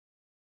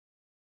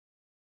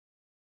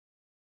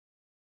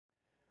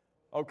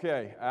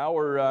Okay,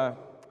 our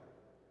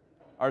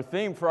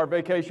theme for our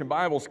Vacation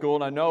Bible School,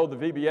 and I know the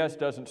VBS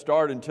doesn't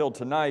start until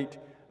tonight,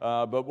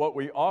 but what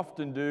we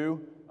often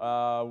do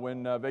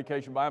when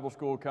Vacation Bible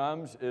School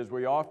comes is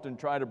we often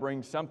try to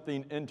bring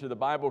something into the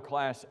Bible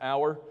class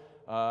hour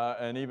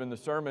and even the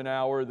sermon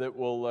hour that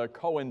will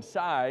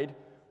coincide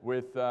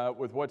with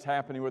what's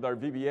happening with our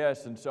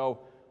VBS. And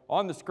so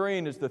on the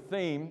screen is the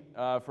theme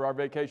for our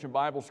Vacation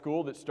Bible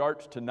School that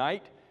starts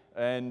tonight.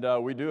 And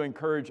we do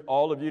encourage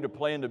all of you to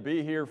plan to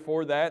be here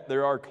for that.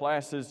 There are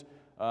classes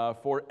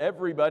for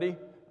everybody,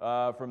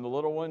 from the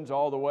little ones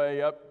all the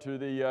way up to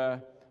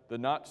the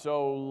not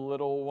so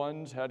little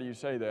ones. How do you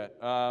say that?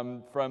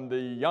 From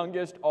the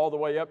youngest all the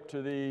way up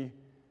to the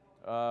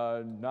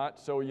not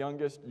so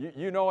youngest.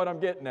 You know what I'm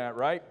getting at,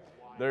 right?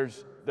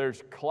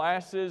 There's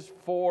classes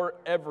for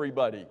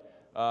everybody.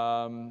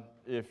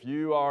 If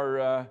you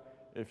are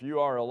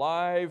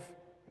alive,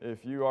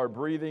 if you are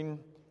breathing,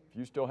 if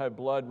you still have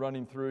blood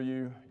running through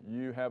you,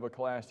 you have a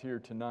class here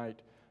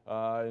tonight.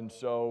 And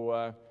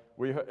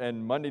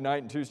Monday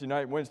night and Tuesday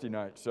night and Wednesday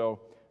night. So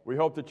we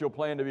hope that you'll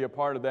plan to be a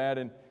part of that.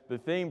 And the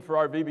theme for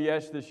our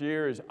VBS this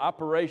year is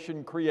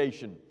Operation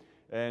Creation.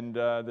 And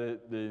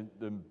the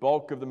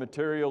bulk of the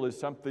material is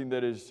something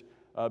that is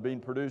being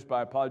produced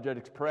by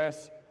Apologetics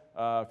Press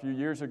a few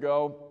years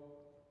ago,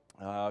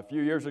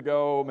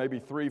 maybe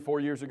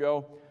 3-4 years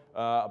ago.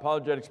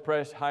 Apologetics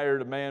Press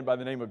hired a man by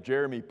the name of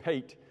Jeremy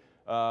Pate,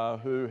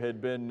 who had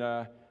been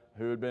a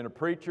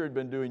preacher, had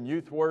been doing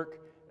youth work,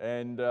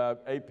 and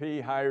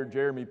AP hired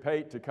Jeremy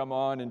Pate to come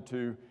on, and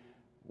to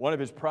one of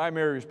his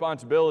primary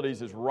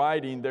responsibilities is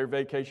writing their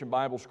Vacation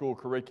Bible School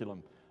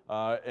curriculum.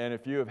 And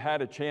if you have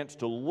had a chance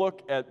to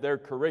look at their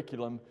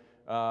curriculum,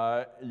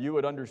 you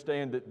would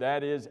understand that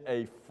that is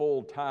a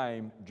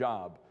full-time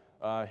job.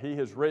 He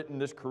has written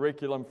this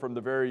curriculum from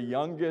the very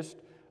youngest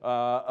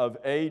of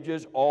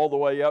ages all the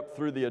way up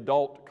through the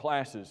adult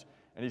classes.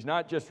 And he's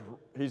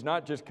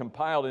not just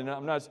compiled, and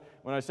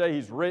when I say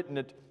he's written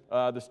it,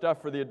 the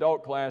stuff for the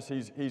adult class,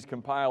 he's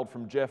compiled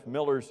from Jeff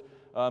Miller's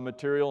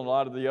material, and a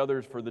lot of the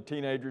others for the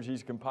teenagers,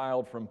 he's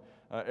compiled from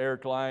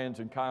Eric Lyons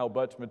and Kyle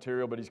Butt's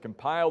material, but he's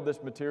compiled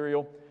this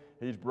material,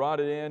 he's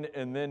brought it in,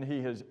 and then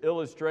he has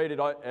illustrated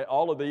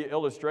all of the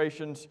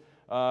illustrations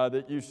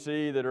that you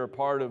see that are a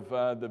part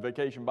of the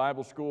Vacation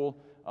Bible School.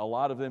 A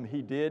lot of them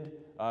he did.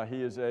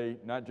 He is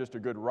not just a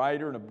good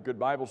writer and a good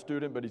Bible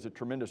student, but he's a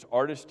tremendous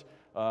artist.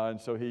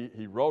 And so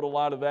he wrote a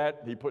lot of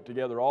that. He put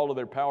together all of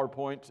their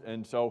PowerPoints.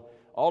 And so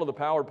all of the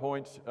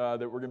PowerPoints that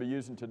we're going to be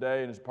using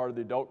today and as part of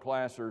the adult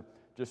class are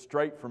just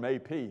straight from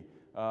AP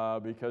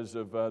because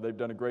they've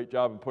done a great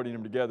job of putting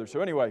them together. So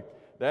anyway,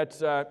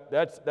 that's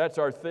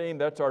our theme.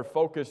 That's our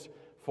focus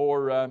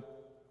for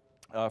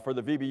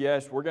the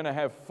VBS. We're going to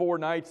have 4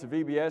 nights of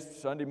VBS,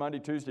 Sunday, Monday,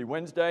 Tuesday,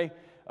 Wednesday.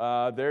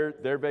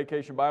 Their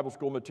Vacation Bible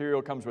School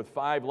material comes with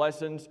 5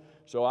 lessons,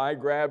 so I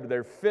grabbed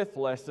their 5th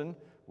lesson,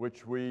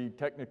 which we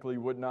technically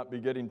would not be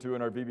getting to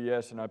in our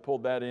VBS, and I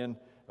pulled that in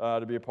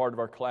to be a part of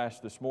our class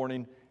this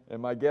morning. And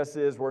my guess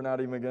is we're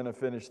not even going to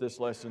finish this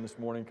lesson this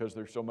morning because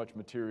there's so much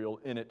material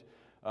in it.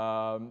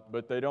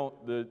 But they don't.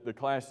 The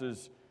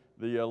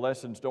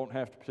lessons don't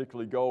have to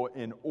particularly go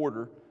in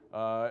order.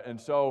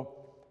 And so,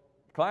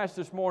 class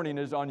this morning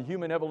is on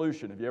human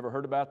evolution. Have you ever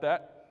heard about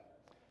that?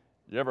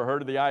 You ever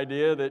heard of the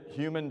idea that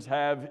humans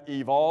have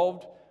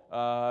evolved?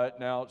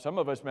 Now, some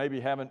of us maybe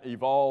haven't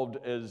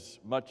evolved as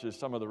much as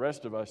some of the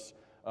rest of us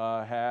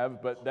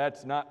have, but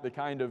that's not the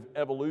kind of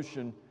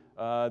evolution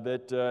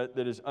that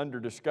is under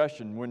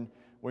discussion.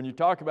 When you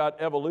talk about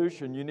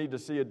evolution, you need to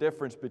see a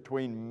difference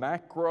between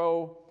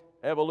macro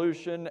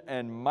evolution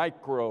and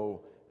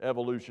micro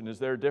evolution. Is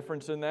there a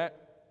difference in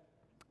that?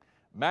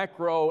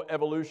 Macro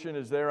evolution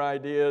is their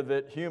idea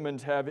that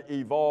humans have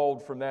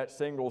evolved from that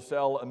single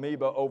cell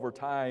amoeba over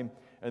time,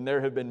 and there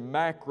have been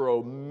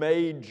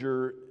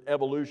major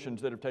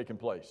evolutions that have taken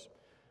place.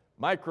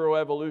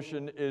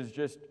 Microevolution is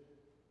just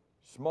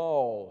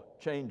small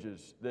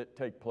changes that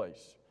take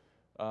place.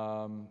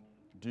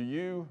 Do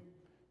you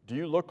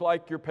look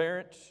like your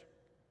parents?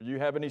 Do you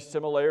have any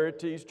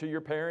similarities to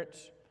your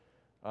parents?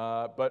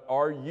 But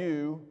are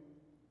you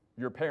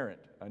your parent?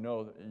 I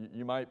know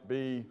you might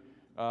be.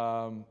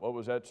 What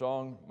was that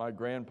song? My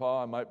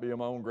grandpa, I might be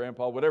my own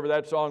grandpa. Whatever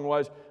that song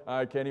was,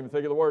 I can't even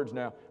think of the words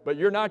now. But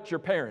you're not your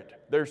parent.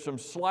 There's some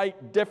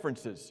slight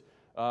differences.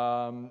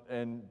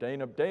 And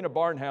Dana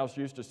Barnhouse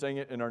used to sing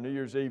it in our New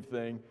Year's Eve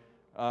thing.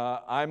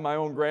 I'm my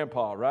own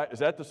grandpa, right? Is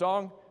that the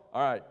song?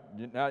 All right.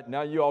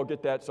 Now you all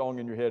get that song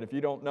in your head. If you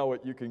don't know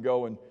it, you can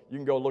go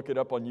look it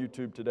up on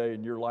YouTube today,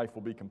 and your life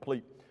will be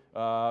complete.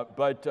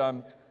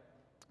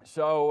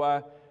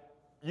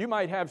 You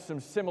might have some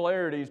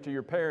similarities to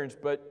your parents,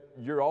 but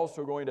you're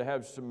also going to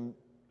have some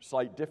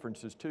slight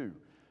differences too.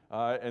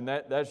 And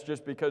that's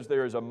just because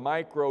there is a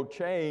micro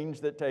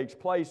change that takes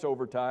place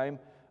over time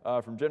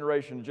from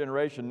generation to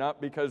generation,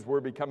 not because we're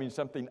becoming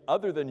something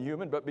other than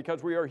human, but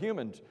because we are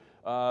humans.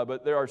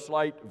 But there are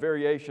slight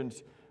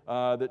variations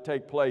that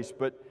take place.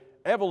 But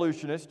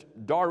evolutionists,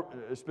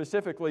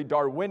 specifically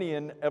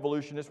Darwinian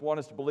evolutionists, want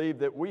us to believe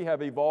that we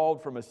have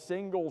evolved from a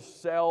single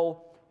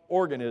cell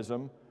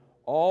organism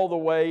all the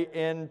way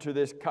into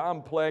this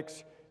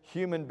complex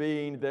human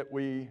being that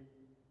we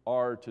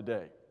are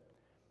today.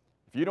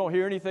 If you don't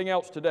hear anything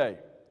else today,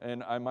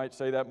 and I might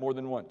say that more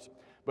than once,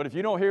 but if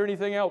you don't hear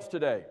anything else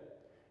today,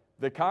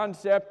 the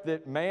concept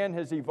that man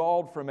has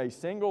evolved from a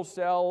single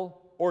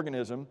cell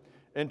organism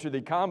into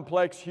the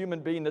complex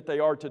human being that they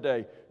are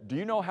today, do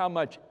you know how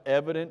much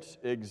evidence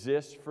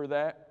exists for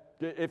that?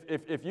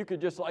 If you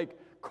could just like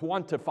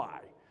quantify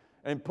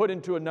and put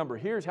into a number,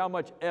 here's how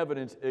much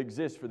evidence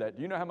exists for that.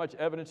 Do you know how much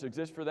evidence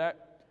exists for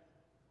that?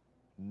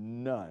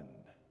 None.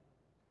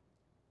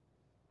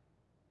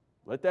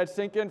 Let that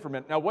sink in for a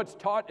minute. Now, what's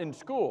taught in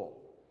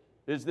school?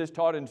 Is this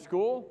taught in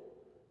school?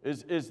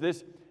 Is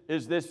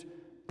this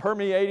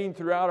permeating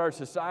throughout our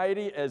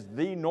society as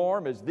the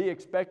norm, as the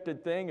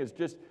expected thing, as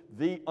just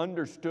the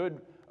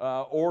understood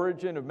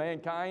origin of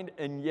mankind?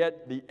 And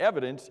yet the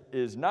evidence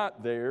is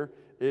not there.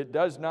 It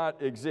does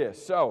not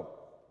exist. So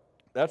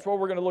that's what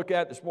we're going to look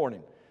at this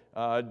morning.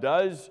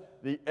 Does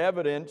the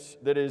evidence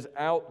that is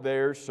out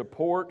there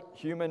support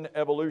human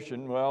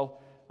evolution? Well,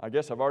 I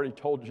guess I've already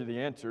told you the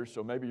answer,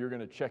 so maybe you're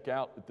going to check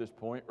out at this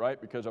point, right?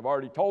 Because I've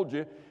already told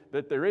you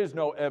that there is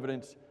no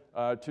evidence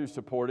to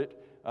support it.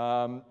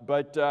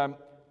 What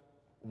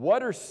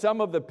are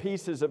some of the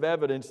pieces of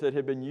evidence that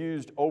have been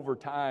used over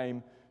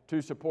time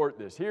to support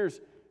this?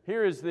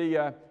 Here's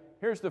the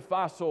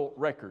fossil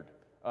record,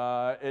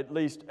 at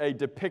least a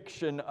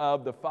depiction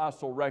of the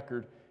fossil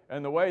record.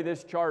 And the way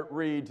this chart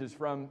reads is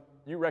from,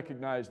 you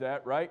recognize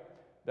that, right?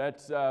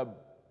 That's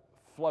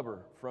Flubber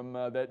from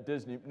that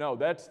Disney. No,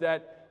 that's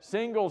that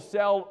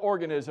single-celled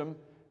organism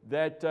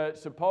that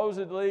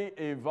supposedly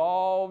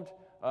evolved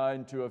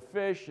into a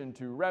fish,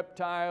 into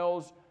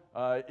reptiles,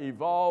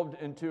 evolved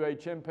into a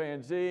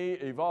chimpanzee,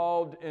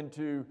 evolved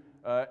into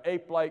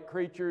ape-like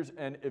creatures,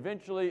 and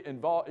eventually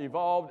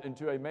evolved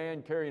into a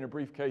man carrying a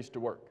briefcase to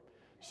work.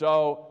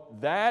 So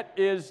that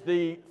is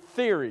the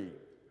theory,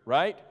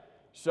 right?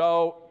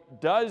 So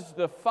does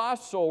the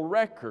fossil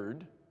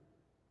record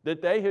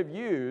that they have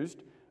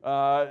used,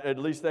 at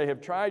least they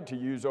have tried to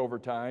use over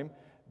time,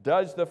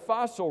 does the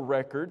fossil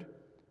record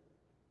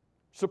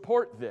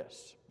support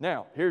this?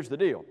 Now, here's the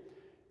deal.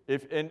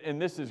 And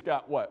this has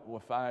got what? Well,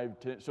 5,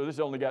 10. So this has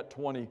only got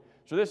 20.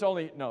 So this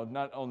only, no,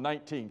 not on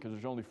 19, because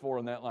there's only 4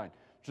 on that line.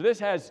 So this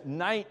has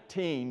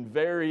 19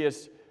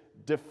 various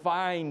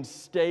defined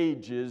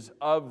stages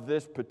of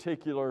this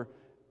particular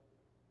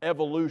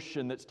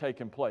evolution that's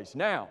taken place.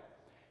 Now,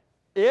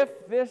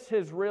 if this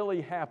has really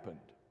happened,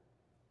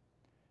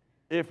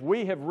 if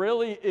we have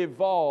really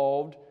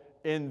evolved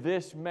in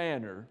this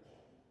manner,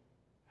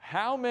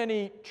 how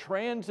many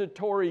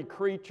transitory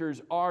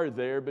creatures are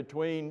there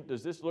between,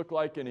 does this look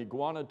like an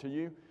iguana to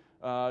you?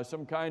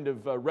 Some kind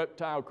of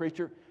reptile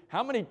creature?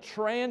 How many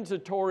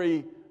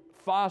transitory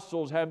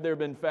fossils have there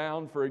been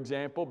found, for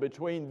example,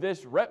 between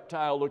this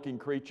reptile-looking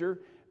creature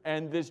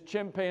and this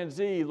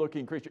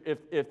chimpanzee-looking creature?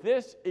 If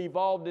this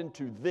evolved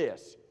into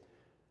this,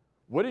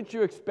 wouldn't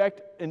you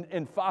expect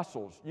in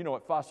fossils, you know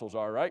what fossils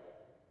are, right?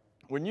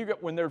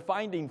 When they're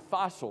finding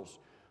fossils,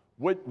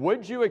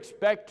 would you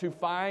expect to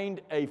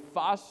find a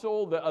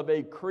fossil of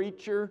a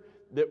creature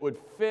that would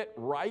fit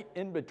right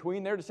in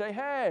between there to say,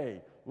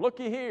 hey,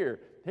 looky here,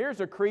 here's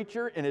a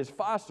creature in his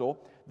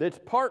fossil that's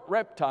part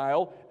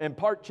reptile and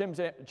part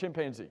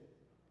chimpanzee?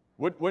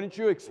 Wouldn't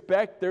you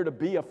expect there to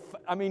be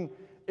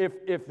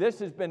if this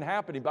has been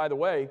happening, by the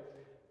way,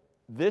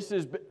 this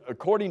is,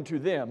 according to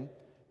them,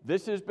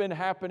 this has been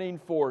happening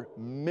for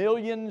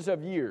millions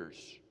of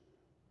years.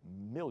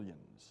 Millions.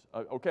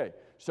 Okay,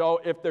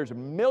 so if there's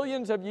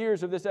millions of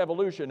years of this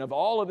evolution of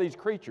all of these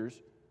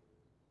creatures,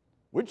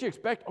 wouldn't you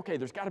expect, okay,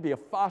 there's got to be a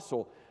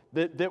fossil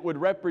that would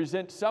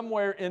represent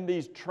somewhere in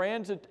these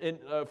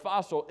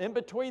fossil, in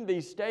between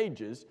these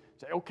stages,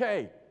 say,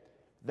 okay,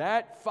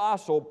 that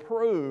fossil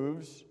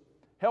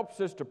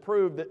helps us to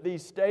prove that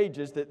these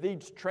stages, that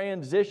these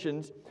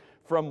transitions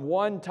from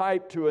one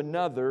type to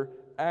another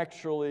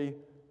actually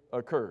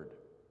occurred.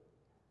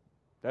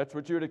 That's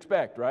what you would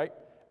expect, right?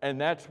 And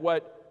that's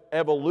what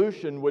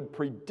evolution would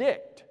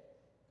predict.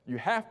 You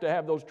have to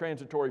have those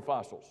transitory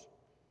fossils.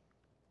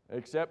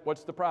 Except,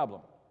 what's the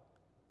problem?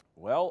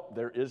 Well,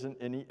 there isn't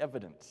any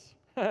evidence.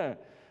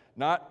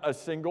 Not a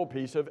single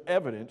piece of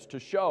evidence to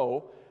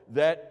show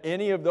that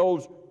any of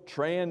those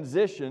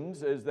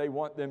transitions, as they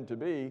want them to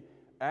be,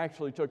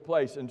 actually took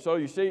place. And so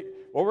you see,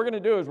 what we're going to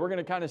do is we're going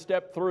to kind of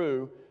step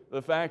through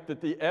the fact that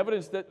the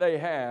evidence that they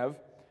have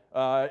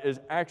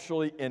is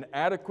actually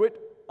inadequate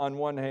on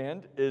one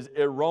hand, is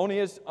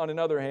erroneous on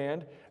another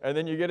hand, and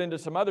then you get into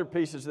some other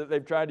pieces that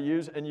they've tried to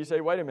use, and you say,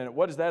 wait a minute,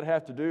 what does that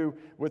have to do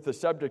with the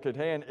subject at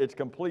hand? It's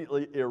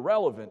completely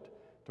irrelevant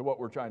to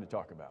what we're trying to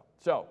talk about.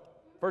 So,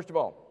 first of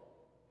all,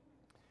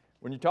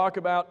 when you talk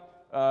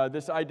about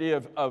this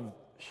idea of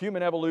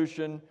human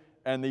evolution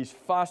and these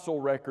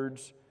fossil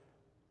records,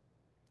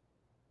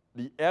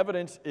 the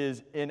evidence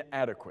is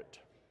inadequate.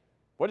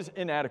 What does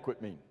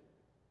inadequate mean?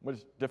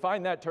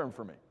 Define that term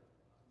for me.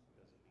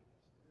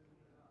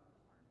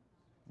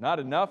 Not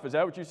enough? Is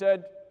that what you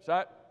said,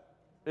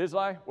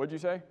 Isli? What did you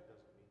say?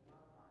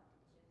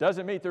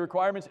 Doesn't meet the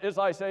requirements.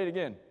 Isli, say it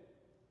again.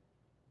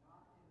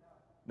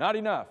 Not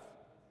enough.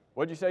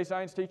 What did you say,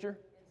 science teacher?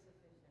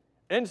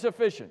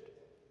 Insufficient.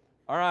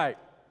 All right.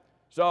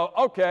 So,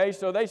 okay,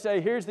 so they say,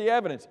 here's the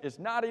evidence. It's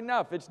not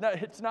enough. It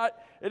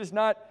is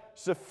not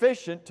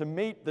sufficient to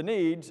meet the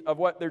needs of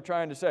what they're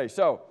trying to say.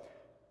 So,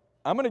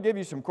 I'm going to give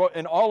you some quotes,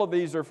 and all of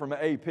these are from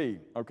AP,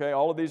 okay?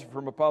 All of these are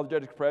from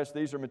Apologetics Press.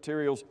 These are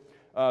materials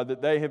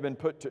that they have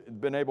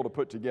been able to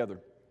put together.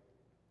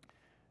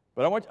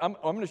 But I'm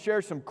going to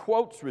share some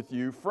quotes with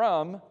you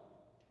from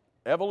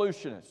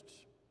evolutionists,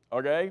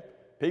 okay?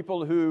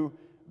 People who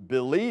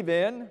believe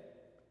in,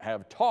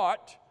 have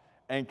taught,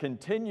 and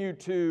continue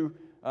to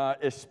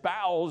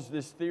espouse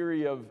this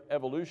theory of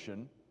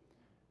evolution.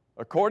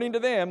 According to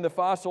them, the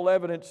fossil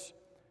evidence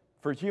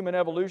for human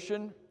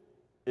evolution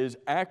is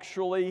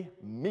actually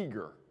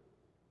meager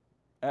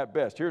at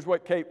best. Here's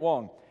what Kate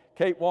Wong.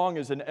 Kate Wong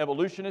is an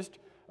evolutionist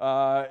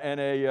and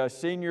a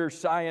senior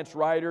science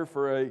writer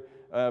for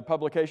a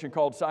publication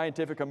called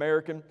Scientific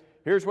American.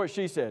 Here's what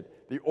she said.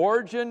 The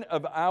origin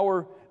of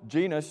our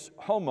genus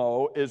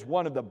Homo is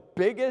one of the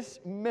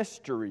biggest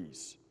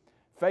mysteries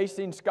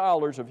facing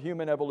scholars of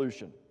human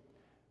evolution.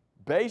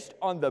 Based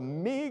on the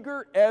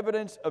meager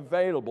evidence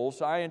available,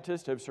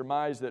 scientists have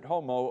surmised that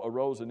Homo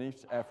arose in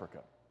East Africa.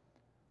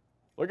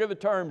 Look at the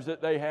terms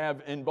that they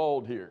have in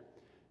bold here.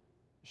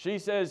 She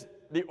says,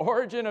 the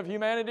origin of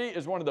humanity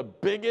is one of the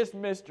biggest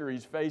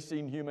mysteries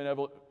facing human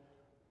evolution.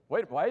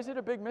 Wait, why is it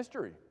a big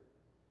mystery?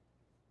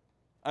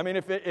 I mean,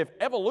 if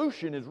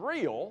evolution is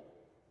real,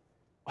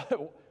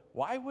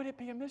 why would it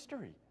be a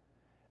mystery?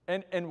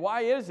 And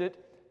why is it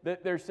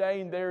that they're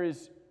saying there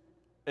is,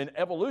 an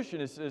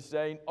evolutionist is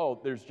saying, oh,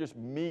 there's just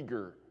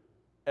meager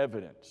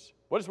evidence.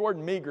 What does the word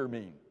meager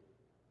mean?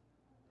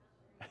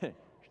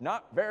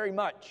 Not very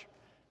much,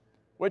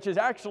 which is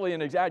actually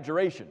an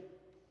exaggeration.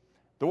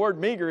 The word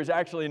meager is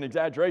actually an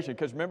exaggeration,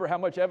 because remember how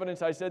much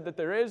evidence I said that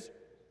there is?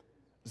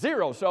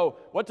 Zero. So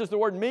what does the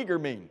word meager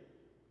mean?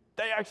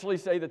 They actually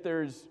say that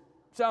there's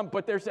some,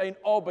 but they're saying,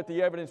 oh, but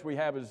the evidence we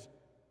have is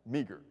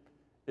meager.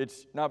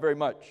 It's not very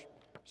much.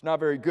 It's not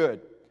very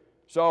good.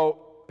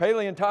 So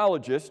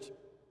paleontologists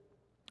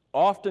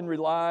often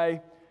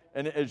rely,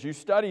 and as you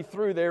study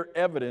through their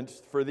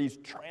evidence for these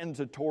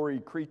transitory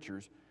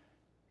creatures,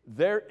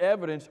 their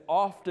evidence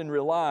often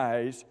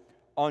relies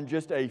on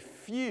just a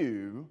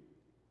few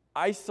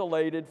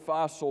isolated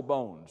fossil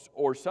bones,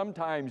 or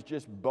sometimes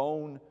just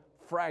bone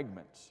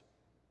fragments.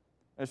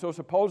 And so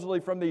supposedly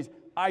from these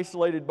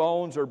isolated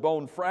bones or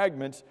bone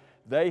fragments,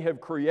 they have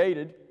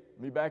created,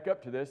 let me back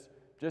up to this,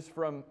 just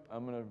from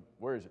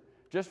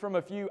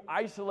a few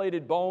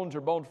isolated bones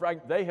or bone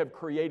fragments, they have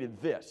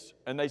created this.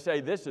 And they say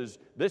this is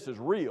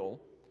real.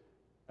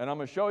 And I'm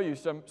going to show you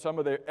some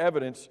of the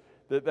evidence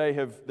that they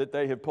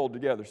have pulled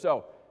together.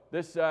 So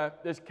this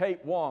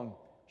Kate Wong,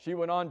 she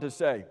went on to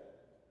say,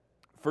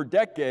 for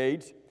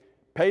decades,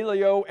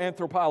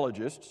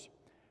 paleoanthropologists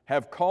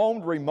have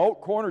combed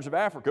remote corners of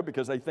Africa,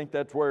 because they think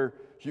that's where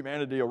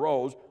humanity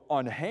arose,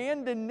 on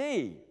hand and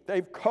knee.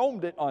 They've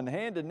combed it on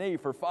hand and knee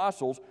for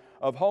fossils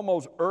of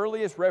Homo's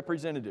earliest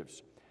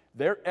representatives.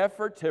 Their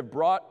efforts have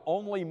brought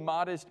only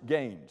modest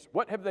gains.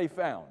 What have they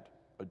found?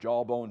 A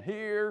jawbone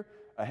here,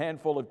 a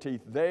handful of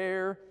teeth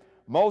there.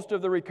 Most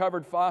of the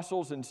recovered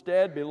fossils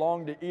instead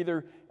belong to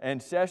either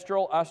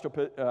ancestral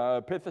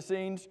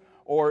Australopithecines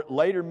or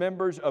later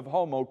members of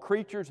Homo,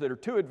 creatures that are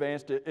too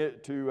advanced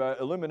to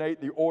illuminate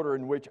the order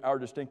in which our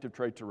distinctive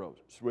traits arose.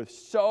 With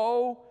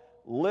so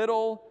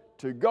little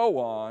to go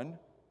on,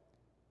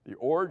 the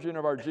origin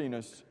of our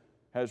genus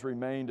has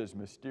remained as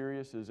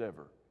mysterious as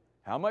ever.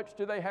 How much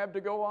do they have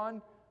to go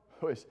on?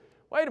 Wait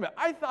a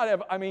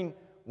minute,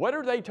 what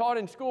are they taught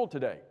in school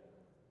today?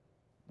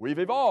 We've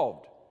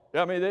evolved.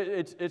 I mean,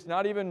 it's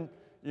not even,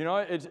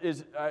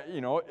 is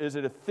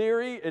it a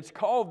theory? It's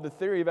called the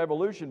theory of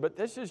evolution, but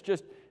this is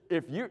just,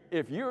 if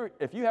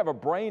you have a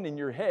brain in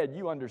your head,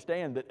 you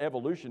understand that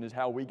evolution is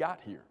how we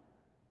got here.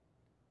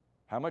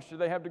 How much do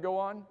they have to go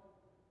on?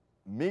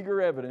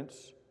 Meager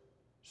evidence,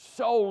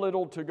 so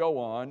little to go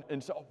on,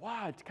 and so,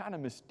 wow, it's kind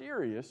of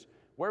mysterious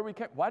where we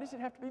came. Why does it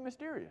have to be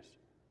mysterious?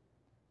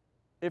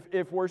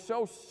 If we're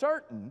so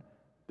certain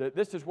that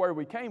this is where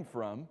we came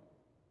from,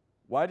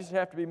 why does it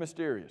have to be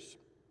mysterious?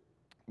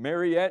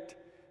 Mariette,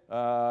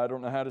 I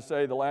don't know how to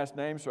say the last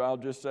name, so I'll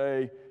just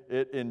say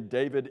it in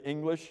David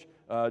English.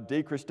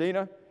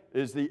 DeChristina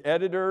is the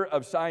editor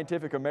of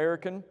Scientific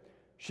American.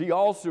 She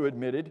also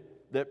admitted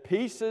that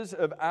pieces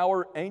of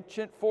our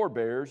ancient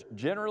forebears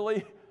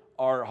generally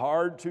are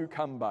hard to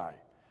come by.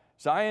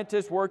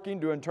 Scientists working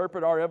to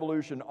interpret our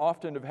evolution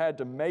often have had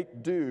to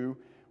make do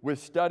with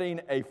studying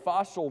a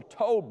fossil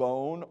toe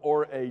bone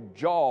or a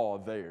jaw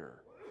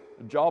there.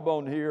 A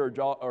jawbone here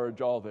or a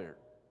jaw there.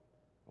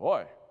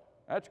 Boy,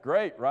 that's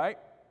great, right?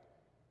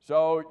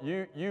 So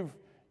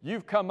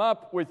you've come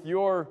up with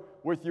your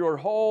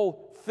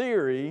whole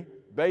theory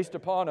based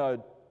upon a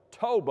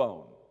toe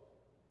bone.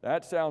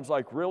 That sounds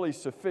like really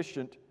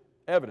sufficient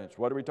evidence.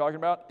 What are we talking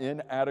about?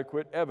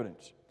 Inadequate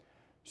evidence.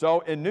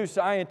 So in New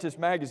Scientist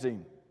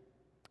magazine,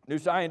 New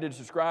Scientist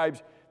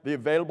describes the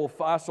available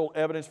fossil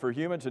evidence for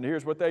humans, and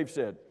here's what they've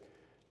said.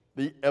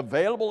 The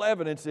available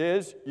evidence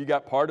is you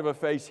got part of a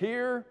face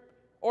here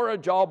or a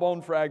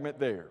jawbone fragment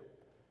there.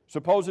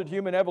 Supposed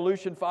human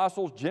evolution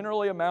fossils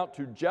generally amount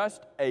to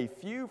just a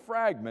few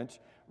fragments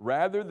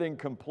rather than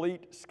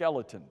complete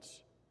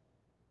skeletons.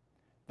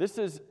 This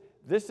is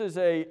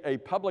a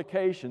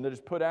publication that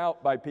is put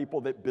out by people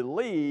that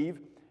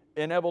believe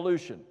in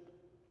evolution.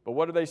 But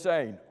what are they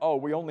saying? Oh,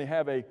 we only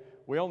have a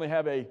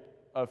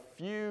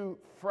few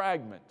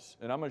fragments.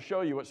 And I'm going to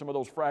show you what some of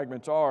those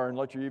fragments are and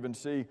let you even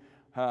see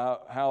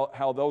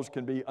how those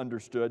can be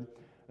understood.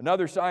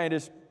 Another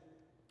scientist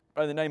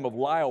by the name of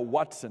Lyle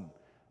Watson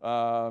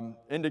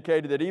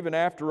indicated that even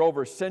after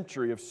over a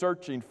century of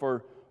searching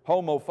for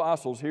Homo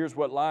fossils, here's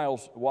what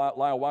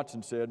Lyle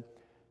Watson said.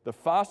 The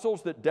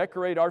fossils that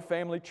decorate our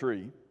family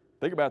tree,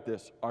 think about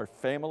this, our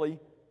family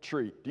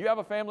tree. Do you have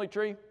a family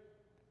tree?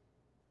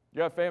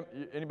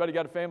 Anybody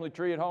got a family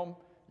tree at home?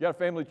 You got a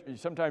family.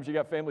 Sometimes you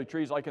got family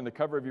trees like in the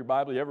cover of your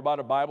Bible. You ever bought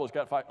a Bible? It's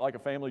got like a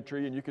family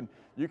tree, and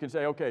you can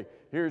say, okay,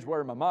 here's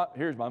my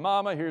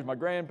mama, here's my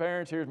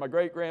grandparents, here's my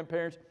great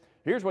grandparents.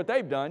 Here's what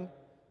they've done.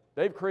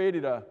 They've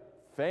created a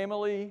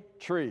family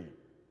tree.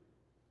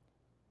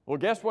 Well,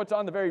 guess what's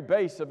on the very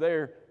base of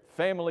their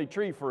family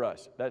tree for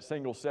us? That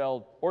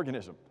single-celled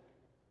organism.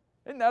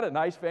 Isn't that a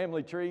nice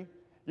family tree?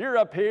 You're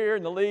up here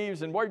in the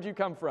leaves, and where'd you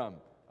come from?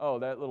 Oh,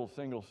 that little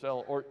single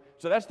cell.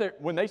 So that's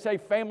when they say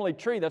family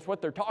tree, that's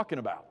what they're talking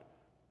about.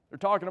 They're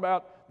talking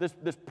about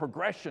this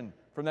progression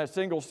from that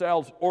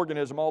single-celled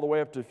organism all the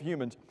way up to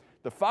humans.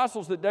 The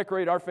fossils that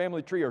decorate our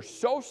family tree are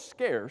so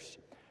scarce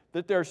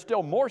that there are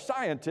still more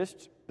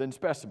scientists than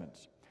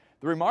specimens.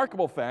 The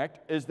remarkable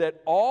fact is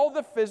that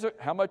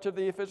how much of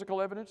the physical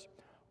evidence?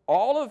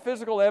 All of the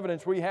physical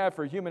evidence we have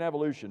for human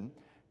evolution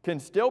can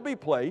still be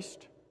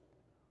placed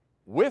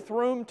with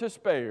room to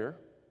spare.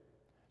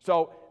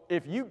 So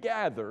if you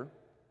gather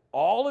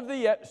all of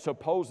the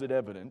supposed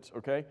evidence,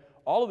 okay,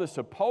 all of the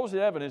supposed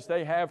evidence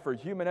they have for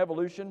human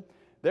evolution,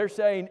 they're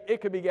saying it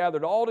could be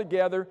gathered all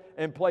together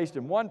and placed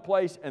in one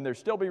place and there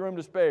still be room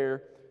to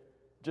spare,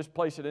 just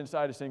place it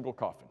inside a single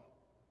coffin.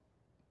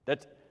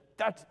 That's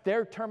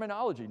their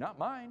terminology, not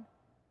mine.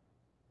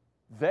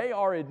 They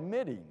are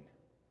admitting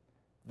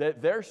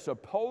that their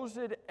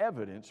supposed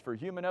evidence for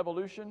human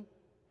evolution,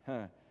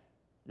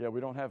 we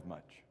don't have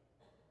much.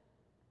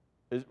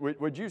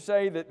 Would you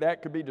say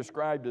that could be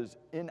described as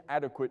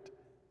inadequate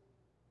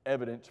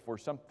evidence for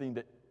something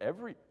that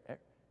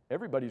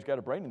everybody who's got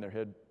a brain in their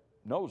head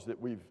knows that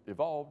we've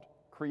evolved?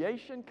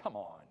 Creation? Come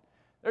on.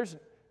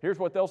 Here's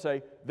what they'll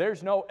say.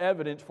 There's no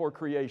evidence for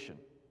creation.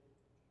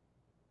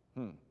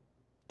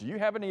 Do you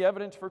have any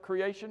evidence for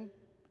creation?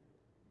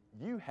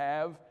 You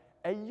have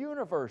a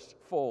universe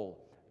full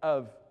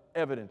of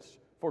evidence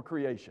for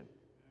creation.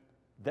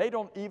 They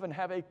don't even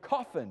have a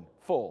coffin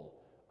full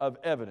of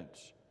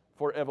evidence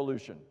for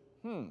evolution.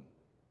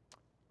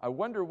 I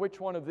wonder which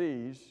one of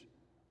these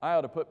I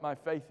ought to put my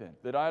faith in,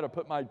 that I ought to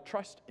put my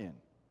trust in.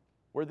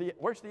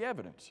 Where's the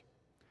evidence?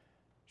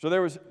 So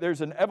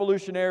there's an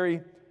evolutionary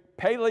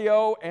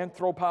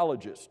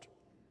paleoanthropologist.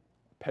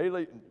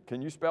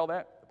 Can you spell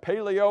that?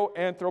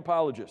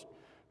 Paleoanthropologist,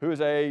 who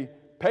is a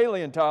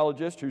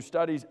paleontologist who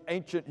studies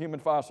ancient human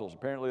fossils.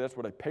 Apparently that's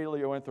what a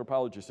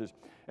paleoanthropologist is.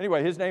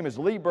 Anyway, his name is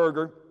Lee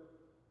Berger.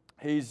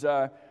 He's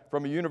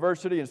from a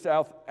university in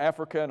South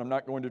Africa, and I'm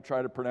not going to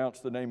try to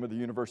pronounce the name of the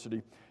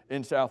university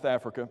in South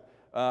Africa.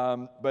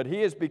 But he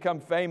has become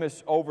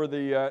famous over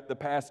the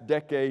past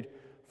decade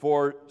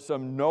for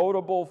some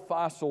notable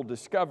fossil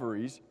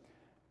discoveries.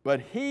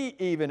 But he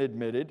even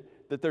admitted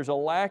that there's a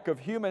lack of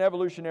human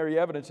evolutionary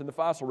evidence in the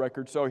fossil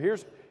record. So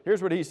here's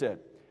what he said.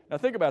 Now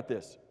think about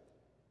this.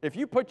 If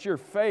you put your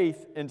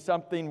faith in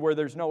something where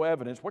there's no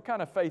evidence, what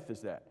kind of faith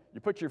is that? You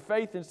put your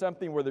faith in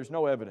something where there's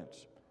no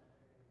evidence.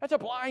 That's a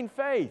blind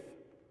faith.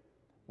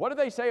 What do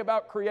they say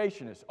about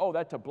creationists? Oh,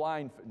 that's a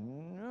blind faith.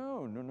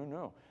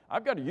 No.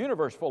 I've got a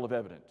universe full of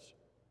evidence.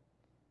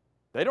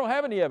 They don't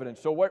have any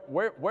evidence, so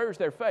where's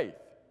their faith?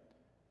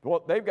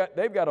 Well, they've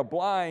got a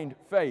blind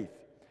faith.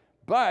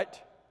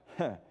 But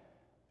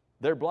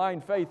their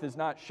blind faith is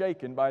not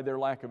shaken by their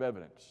lack of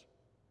evidence.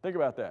 Think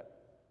about that.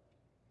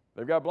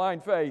 They've got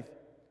blind faith,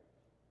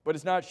 but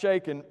it's not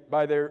shaken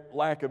by their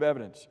lack of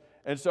evidence.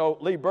 And so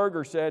Lee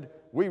Berger said,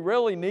 we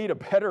really need a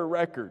better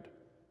record,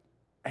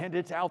 and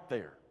it's out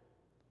there.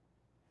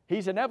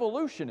 He's an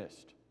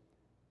evolutionist.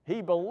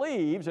 He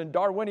believes in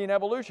Darwinian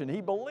evolution.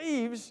 He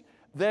believes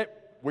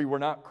that we were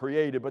not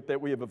created, but that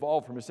we have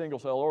evolved from a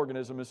single-cell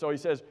organism. And so he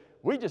says,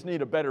 we just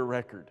need a better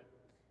record.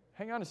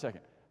 Hang on a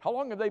second. How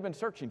long have they been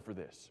searching for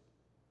this?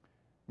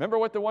 Remember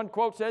what the one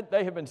quote said?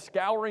 They have been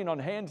scouring on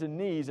hands and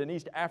knees in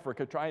East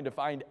Africa trying to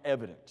find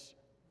evidence.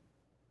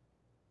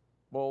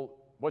 Well,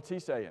 what's he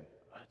saying?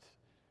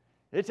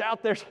 It's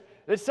out there.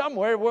 It's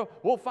somewhere.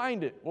 We'll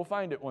find it. We'll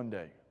find it one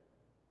day.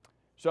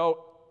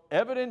 So,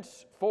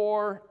 evidence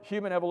for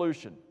human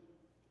evolution.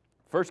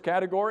 First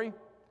category,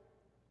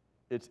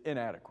 it's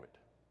inadequate.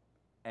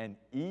 And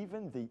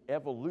even the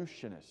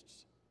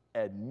evolutionists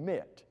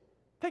admit.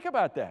 Think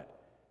about that.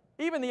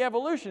 Even the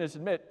evolutionists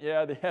admit,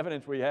 yeah, the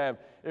evidence we have,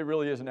 it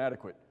really isn't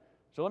adequate.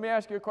 So let me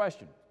ask you a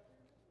question.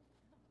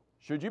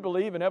 Should you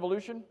believe in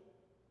evolution?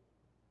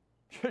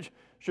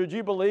 Should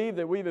you believe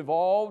that we've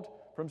evolved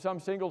from some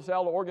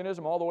single-celled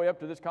organism all the way up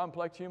to this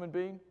complex human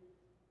being?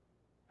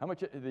 How much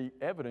the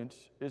evidence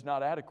is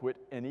not adequate,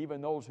 and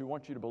even those who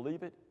want you to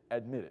believe it,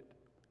 admit it.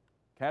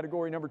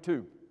 Category number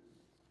 2,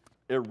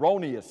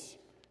 erroneous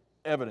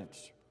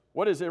evidence.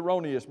 What does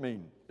erroneous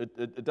mean?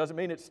 It doesn't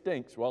mean it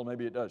stinks. Well,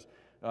 maybe it does.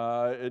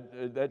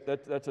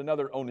 That's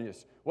another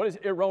erroneous. What does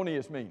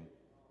erroneous mean?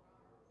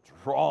 It's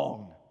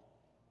wrong.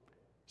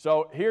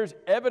 So here's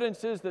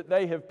evidences that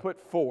they have put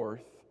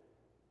forth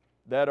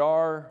that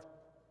are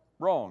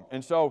wrong.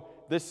 And so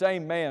this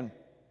same man,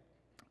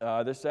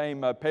 this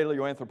same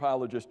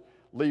paleoanthropologist,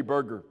 Lee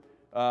Berger,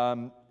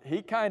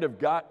 he kind of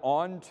got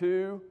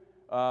onto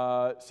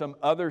some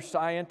other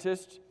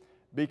scientists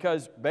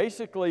because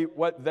basically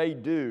what they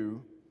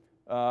do,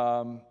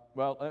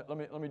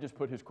 let me just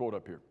put his quote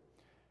up here.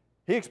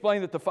 He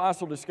explained that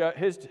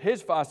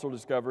his fossil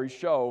discoveries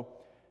show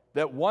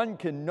that one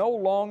can no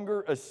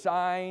longer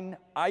assign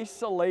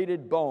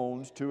isolated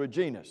bones to a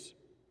genus.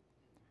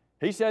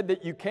 He said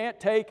that you can't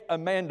take a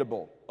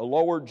mandible, a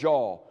lower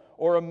jaw,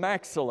 or a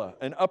maxilla,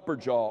 an upper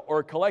jaw, or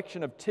a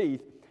collection of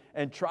teeth,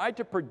 and try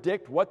to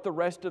predict what the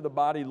rest of the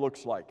body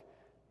looks like.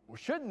 Well,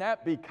 shouldn't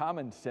that be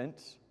common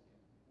sense?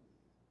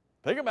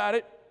 Think about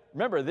it.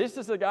 Remember, this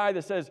is the guy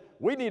that says,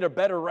 we need a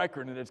better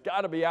record, and it's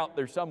got to be out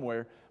there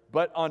somewhere.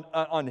 But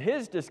on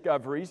his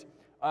discoveries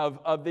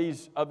of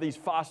these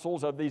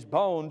fossils, of these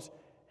bones,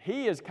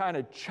 he has kind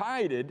of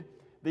chided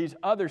these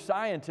other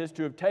scientists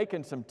who have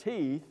taken some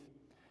teeth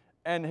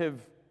and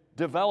have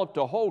developed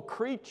a whole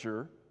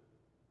creature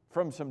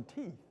from some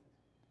teeth.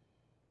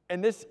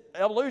 And this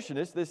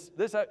evolutionist, this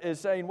is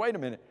saying, wait a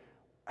minute,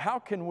 how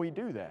can we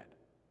do that?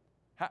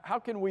 How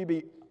can we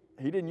be,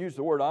 he didn't use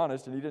the word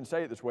honest and he didn't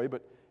say it this way,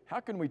 but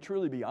how can we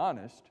truly be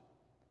honest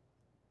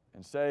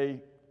and say,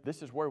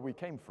 this is where we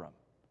came from?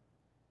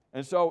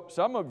 And so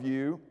some of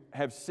you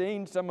have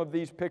seen some of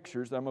these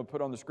pictures that I'm going to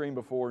put on the screen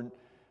before, and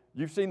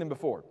you've seen them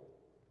before.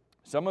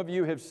 Some of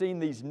you have seen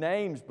these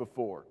names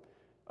before.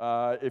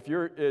 If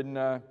you're in,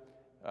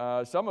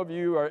 some of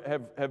you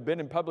have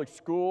been in public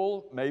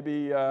school,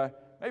 maybe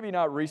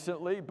not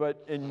recently,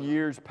 but in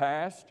years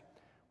past,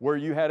 where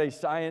you had a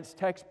science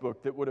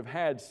textbook that would have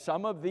had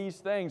some of these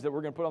things that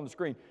we're going to put on the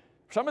screen.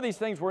 Some of these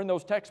things were in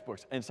those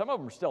textbooks, and some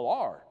of them still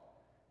are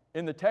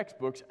in the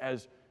textbooks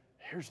as,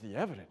 here's the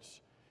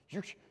evidence.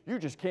 You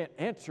just can't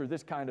answer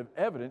this kind of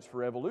evidence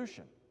for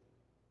evolution.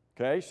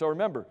 Okay, so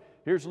remember,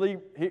 here's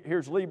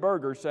Lee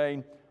Berger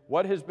saying,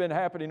 what has been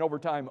happening over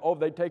time? Oh,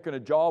 they've taken a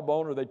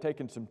jawbone or they've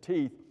taken some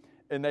teeth,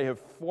 and they have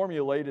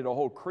formulated a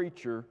whole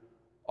creature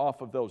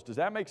off of those. Does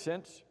that make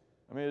sense?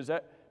 I mean,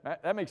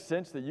 that makes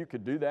sense that you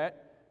could do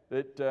that?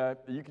 That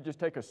you could just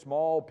take a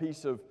small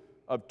piece of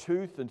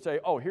tooth and say,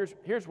 oh,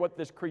 here's what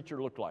this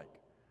creature looked like.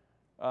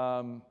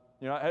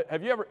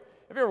 Have you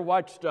ever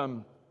watched?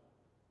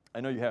 I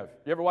know you have.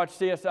 You ever watched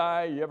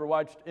CSI? You ever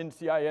watched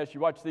NCIS?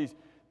 You watch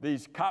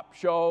these cop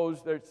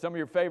shows. They're some of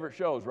your favorite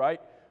shows, right?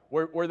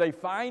 Where they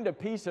find a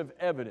piece of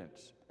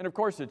evidence, and of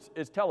course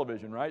it's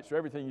television, right? So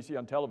everything you see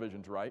on television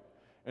is right,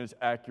 and it's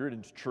accurate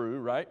and it's true,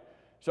 right?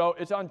 So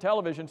it's on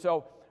television.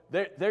 So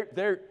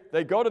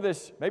they go to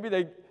this. Maybe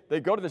they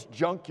go to this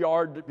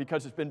junkyard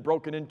because it's been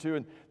broken into,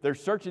 and they're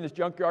searching this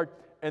junkyard,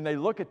 and they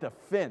look at the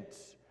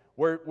fence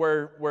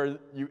where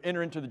you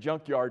enter into the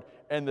junkyard,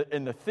 and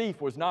the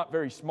thief was not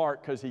very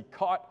smart because he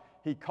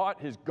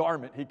caught his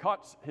garment, he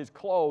caught his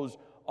clothes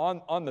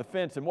on the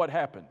fence, and what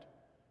happened?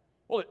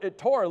 Well, it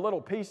tore a little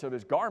piece of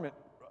his garment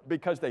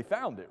because they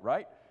found it,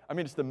 right? I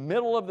mean, it's the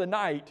middle of the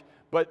night,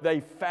 but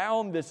they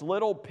found this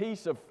little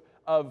piece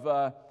of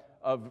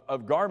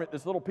garment,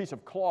 this little piece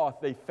of cloth.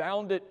 They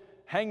found it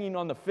hanging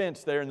on the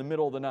fence there in the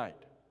middle of the night.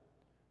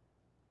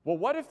 Well,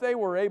 what if they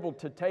were able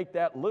to take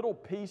that little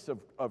piece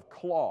of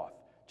cloth,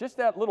 just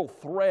that little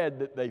thread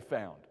that they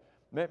found?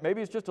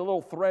 Maybe it's just a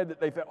little thread that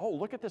they found. Oh,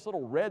 look at this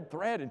little red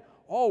thread, and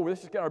oh,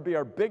 this is going to be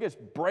our biggest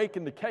break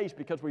in the case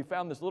because we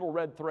found this little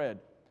red thread.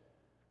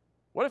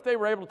 What if they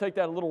were able to take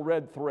that little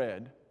red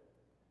thread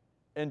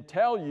and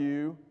tell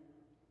you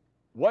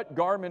what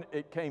garment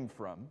it came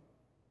from,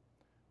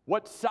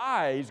 what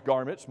size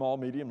garment, small,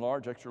 medium,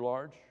 large, extra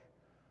large,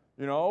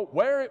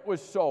 where it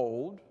was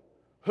sold,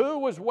 who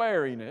was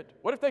wearing it?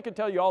 What if they could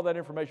tell you all that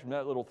information from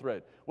that little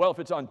thread? Well, if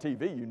it's on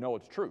TV, you know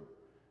it's true.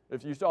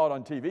 If you saw it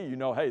on TV, you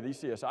know, hey,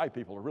 these CSI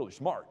people are really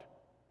smart.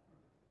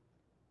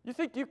 You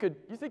think you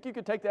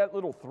could take that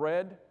little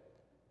thread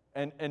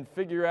and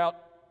figure out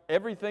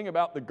everything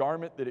about the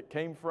garment that it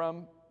came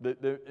from?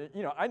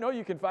 I know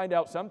you can find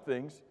out some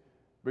things,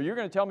 but you're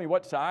going to tell me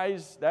what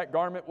size that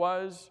garment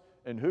was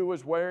and who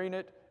was wearing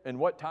it and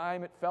what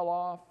time it fell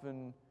off.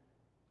 And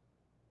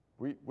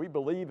we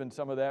believe in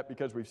some of that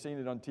because we've seen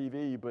it on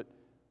TV, but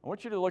I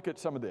want you to look at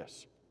some of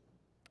this.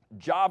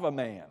 Java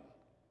Man.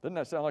 Doesn't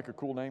that sound like a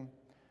cool name?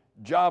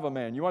 Java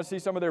Man. You want to see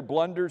some of their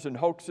blunders and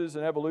hoaxes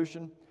in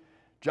evolution?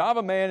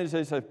 Java Man is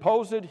a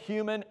supposed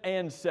human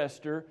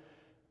ancestor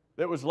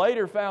that was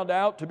later found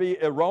out to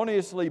be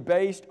erroneously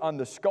based on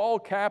the skull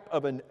cap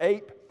of an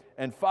ape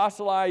and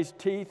fossilized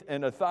teeth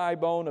and a thigh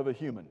bone of a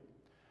human.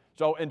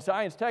 So in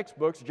science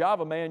textbooks,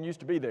 Java Man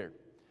used to be there.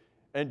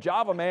 And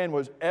Java Man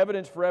was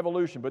evidence for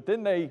evolution. But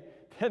then they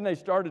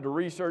started to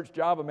research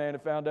Java Man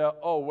and found out,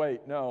 oh,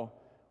 wait, no,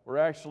 we're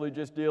actually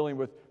just dealing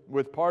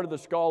with part of the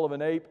skull of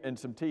an ape and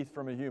some teeth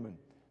from a human.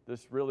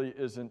 This really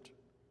isn't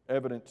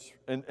evidence.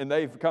 And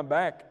they've come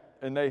back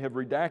and they have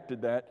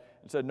redacted that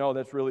and said, no,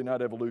 that's really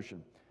not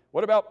evolution.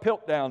 What about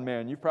Piltdown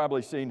Man? You've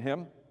probably seen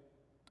him.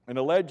 An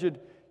alleged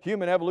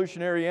human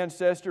evolutionary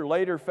ancestor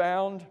later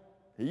found,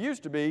 he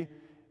used to be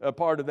a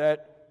part of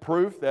that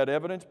proof, that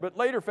evidence, but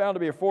later found to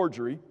be a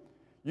forgery,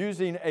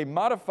 using a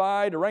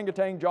modified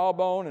orangutan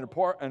jawbone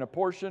and a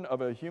portion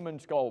of a human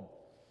skull.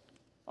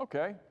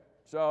 Okay,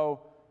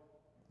 so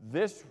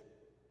this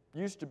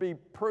used to be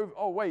proved.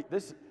 Oh, wait,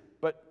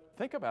 but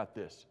think about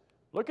this.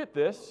 Look at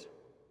this.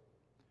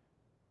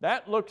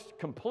 That looks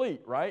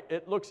complete, right?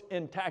 It looks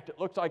intact. It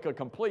looks like a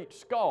complete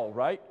skull,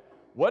 right?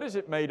 What is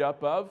it made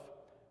up of?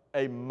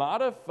 A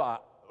modified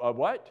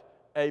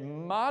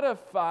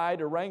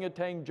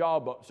orangutan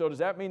jawbone. So does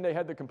that mean they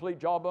had the complete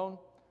jawbone?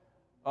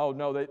 Oh,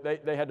 no,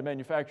 they had to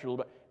manufacture a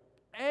little bit.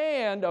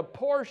 And a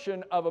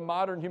portion of a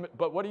modern human.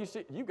 But what do you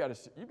see? You've got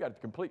the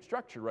complete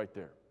structure right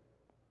there.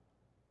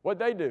 What'd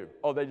they do?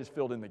 Oh, they just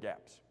filled in the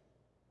gaps.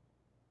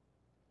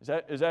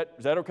 Is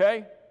that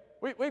okay?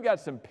 We've got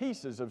some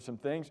pieces of some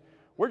things.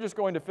 We're just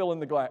going to fill in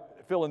the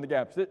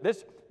gaps.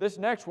 This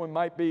next one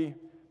might be,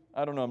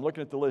 I don't know, I'm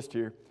looking at the list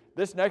here.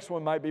 This next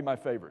one might be my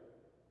favorite.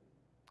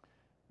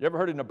 You ever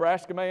heard of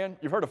Nebraska Man?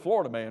 You've heard of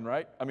Florida Man,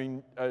 right? I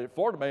mean,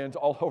 Florida Man's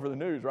all over the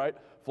news, right?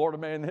 Florida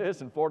Man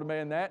this and Florida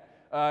Man that.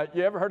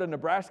 You ever heard of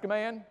Nebraska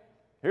Man?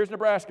 Here's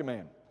Nebraska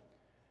Man.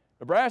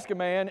 Nebraska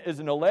Man is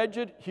an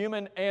alleged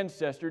human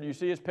ancestor. Do you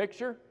see his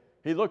picture?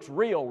 He looks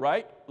real,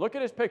 right? Look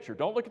at his picture.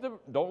 Don't look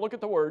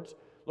at the words.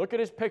 Look at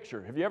his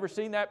picture. Have you ever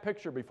seen that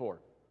picture before?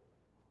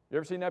 You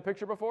ever seen that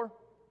picture before?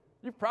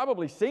 You've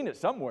probably seen it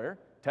somewhere.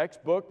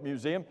 Textbook,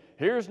 museum.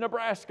 Here's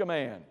Nebraska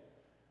Man.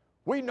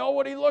 We know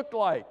what he looked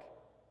like.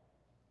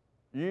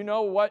 You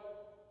know what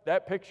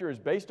that picture is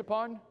based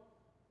upon?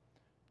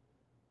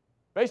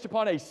 Based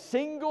upon a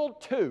single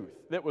tooth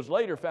that was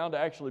later found to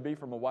actually be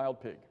from a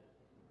wild pig.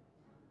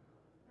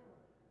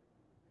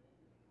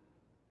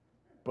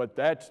 But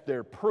that's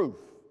their proof.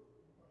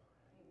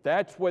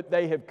 That's what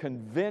they have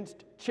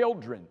convinced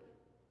children.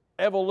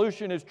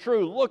 Evolution is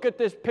true. Look at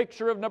this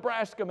picture of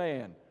Nebraska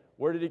Man.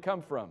 Where did he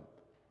come from?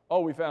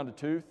 Oh, we found a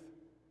tooth.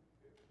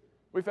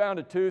 We found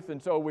a tooth,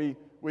 and so we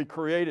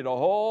created a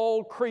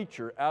whole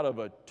creature out of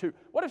a tooth.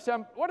 What if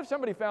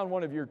somebody found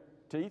one of your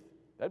teeth?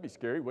 That'd be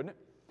scary, wouldn't it?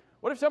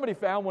 What if somebody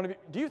found one of you?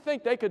 Do you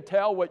think they could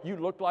tell what you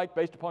looked like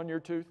based upon your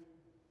tooth?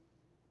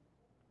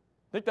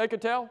 Think they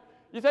could tell?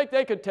 You think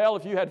they could tell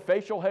if you had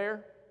facial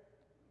hair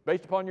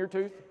based upon your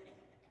tooth?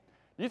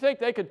 Do you think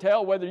they could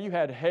tell whether you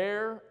had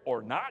hair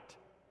or not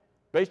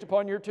based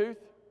upon your tooth?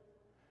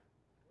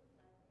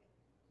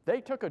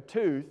 They took a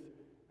tooth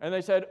and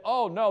they said,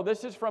 oh, no,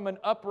 this is from an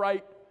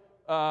upright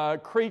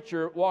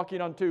creature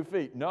walking on 2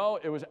 feet. No,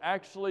 it was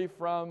actually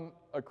from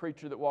a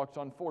creature that walks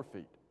on 4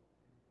 feet.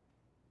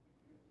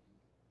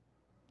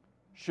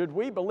 Should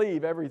we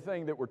believe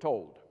everything that we're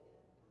told?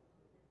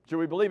 Should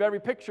we believe every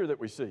picture that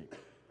we see?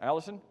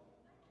 Allison?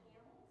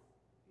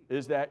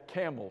 Is that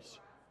camels?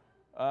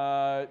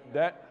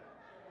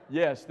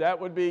 Yes, that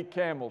would be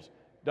camels.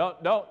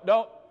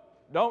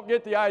 Don't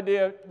get the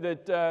idea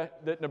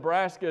that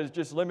Nebraska is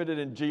just limited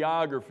in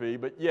geography,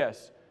 but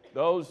yes,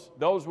 those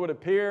would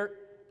appear.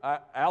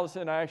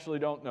 Allison, I actually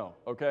don't know.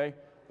 Okay,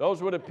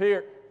 those would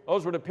appear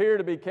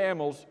to be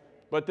camels,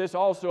 but this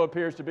also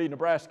appears to be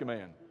Nebraska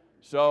Man.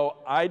 So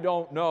I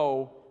don't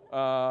know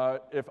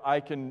if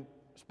I can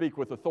speak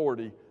with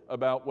authority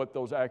about what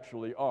those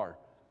actually are.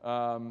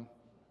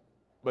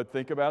 But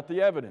think about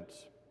the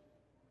evidence.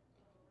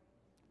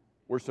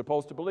 We're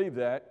supposed to believe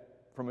that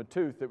from a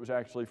tooth that was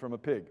actually from a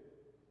pig.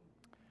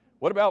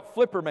 What about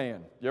Flipper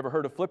Man? You ever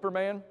heard of Flipper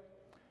Man?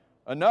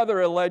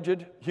 Another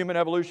alleged human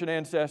evolution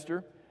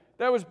ancestor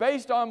that was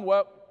based on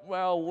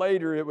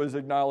later it was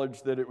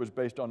acknowledged that it was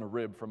based on a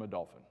rib from a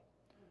dolphin.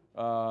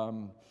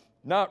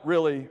 Not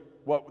really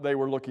what they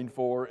were looking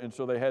for, and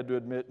so they had to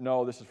admit,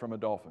 no, this is from a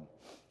dolphin.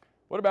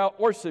 What about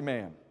Orsi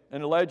Man?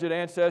 An alleged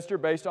ancestor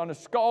based on a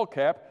skull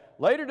cap,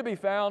 later to be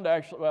found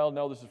actually,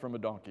 no, this is from a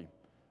donkey.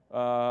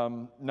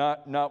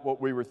 Not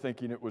what we were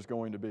thinking it was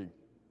going to be.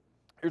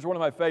 Here's one of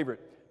my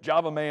favorite,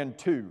 Java Man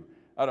 2.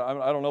 I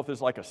don't know if this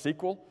is like a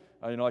sequel,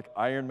 like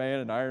Iron Man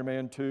and Iron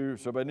Man 2.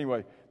 So, but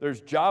anyway,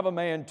 there's Java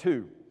Man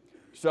 2.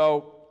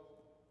 So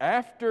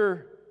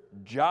after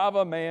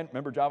Java Man,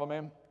 remember Java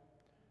Man?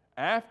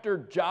 After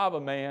Java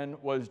Man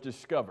was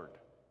discovered,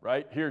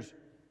 right? Here's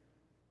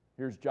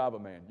Java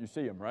Man. You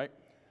see him, right?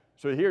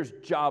 So here's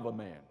Java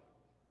Man.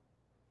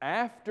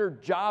 After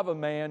Java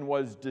Man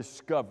was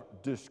discovered,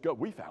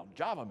 we found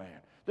Java Man.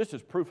 This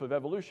is proof of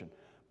evolution.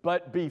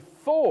 But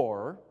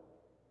before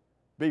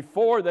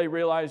before they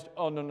realized,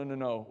 oh,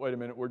 no, wait a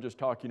minute, we're just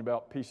talking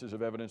about pieces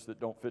of evidence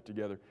that don't fit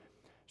together.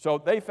 So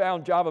they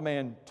found Java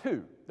Man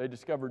 2. They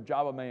discovered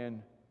Java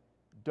Man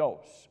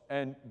Dos.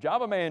 And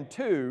Java Man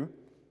 2,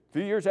 a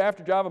few years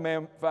after Java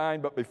Man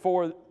find, but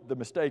before the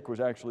mistake was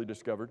actually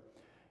discovered,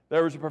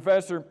 there was a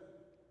professor,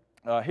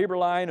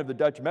 Heberlein of the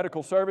Dutch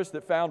Medical Service,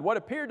 that found what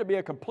appeared to be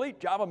a complete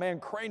Java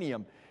Man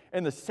cranium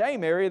in the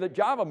same area that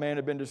Java Man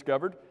had been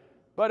discovered.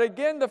 But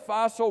again, the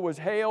fossil was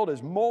hailed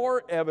as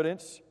more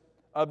evidence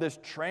of this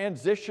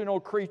transitional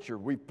creature.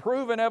 We've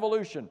proven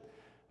evolution.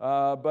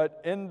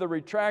 But in the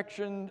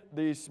retraction,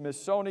 the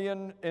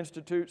Smithsonian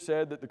Institute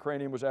said that the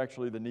cranium was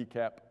actually the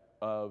kneecap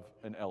of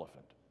an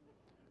elephant.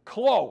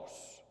 Close.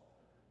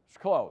 It's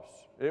close.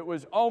 It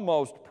was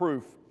almost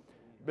proof.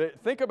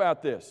 But think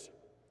about this.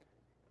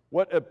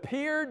 What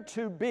appeared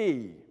to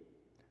be,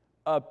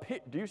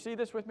 do you see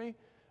this with me?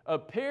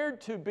 Appeared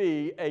to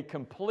be a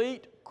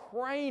complete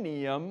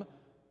cranium.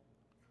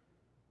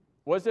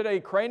 Was it a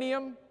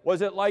cranium?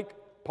 Was it like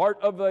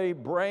part of a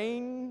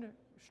brain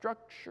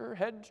structure,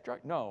 head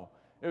structure? No,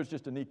 it was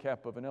just a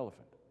kneecap of an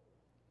elephant.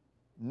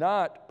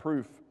 Not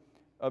proof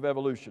of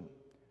evolution.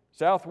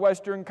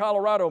 Southwestern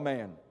Colorado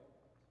man,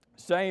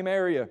 same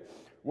area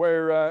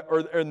where,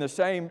 or in the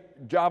same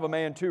Java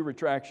Man 2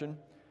 retraction,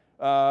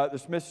 the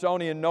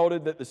Smithsonian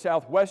noted that the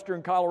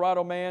southwestern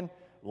Colorado man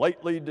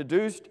lately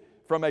deduced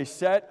from a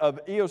set of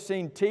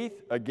Eocene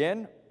teeth.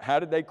 Again, how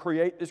did they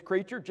create this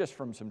creature? Just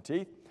from some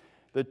teeth.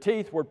 The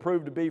teeth were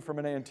proved to be from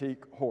an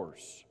antique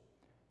horse.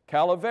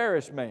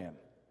 Calaveras man.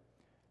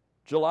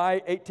 July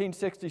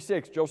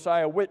 1866,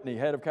 Josiah Whitney,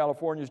 head of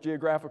California's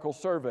Geographical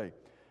Survey,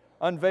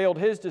 unveiled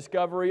his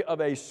discovery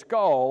of a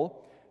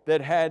skull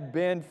that had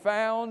been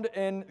found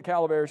in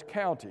Calaveras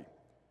County.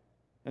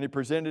 And he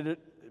presented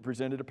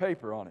a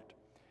paper on it.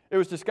 It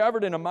was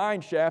discovered in a mine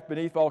shaft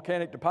beneath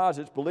volcanic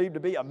deposits believed to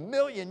be 1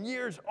 million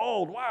years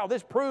old. Wow,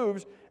 this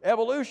proves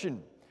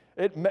evolution.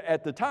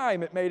 At the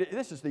time, it made it,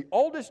 this is the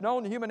oldest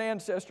known human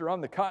ancestor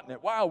on the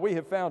continent. Wow, we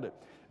have found it.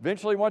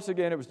 Eventually, once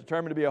again, it was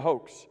determined to be a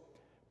hoax.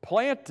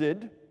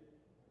 Planted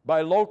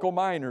by local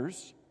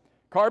miners,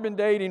 carbon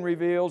dating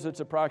reveals it's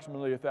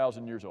approximately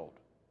 1,000 years old.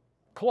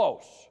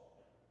 Close.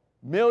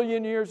 1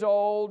 million years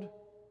old,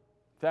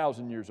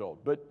 1,000 years old.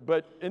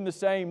 But in the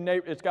same,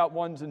 it's got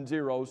ones and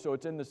zeros, so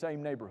it's in the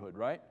same neighborhood,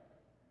 right?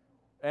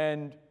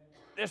 And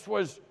this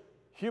was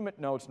human,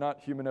 no, it's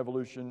not human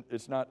evolution.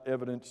 It's not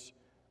evidence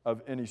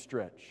of any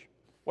stretch.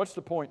 What's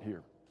the point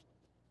here?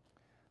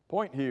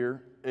 Point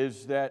here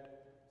is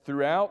that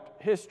throughout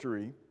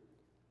history,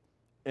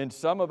 in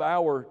some of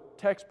our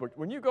textbooks,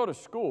 when you go to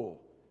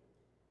school,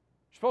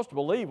 you're supposed to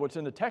believe what's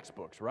in the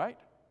textbooks, right?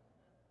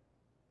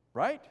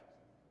 Right?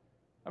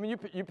 I mean,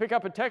 you pick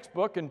up a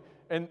textbook and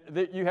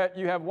that you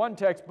have one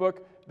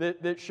textbook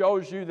that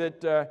shows you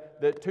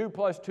that 2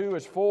 plus 2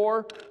 is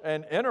 4,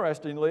 and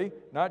interestingly,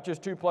 not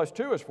just 2 plus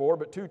 2 is 4,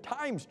 but 2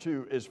 times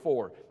 2 is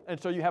 4. And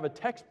so you have a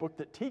textbook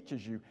that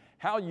teaches you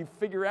how you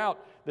figure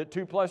out that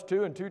 2 plus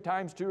 2 and 2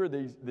 times 2 are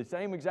the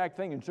same exact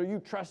thing, and so you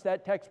trust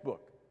that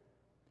textbook.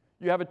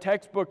 You have a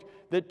textbook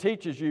that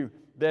teaches you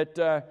that,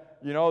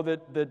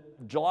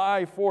 that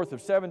July 4th of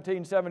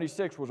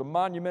 1776 was a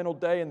monumental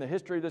day in the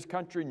history of this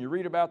country, and you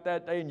read about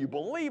that day, and you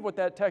believe what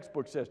that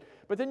textbook says.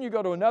 But then you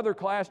go to another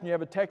class, and you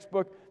have a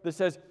textbook that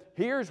says,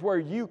 here's where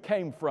you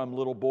came from,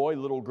 little boy,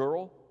 little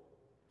girl.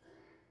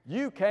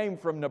 You came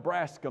from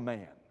Nebraska,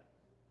 man.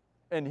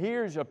 And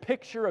here's a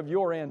picture of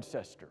your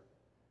ancestor.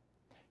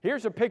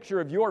 Here's a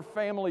picture of your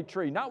family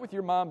tree, not with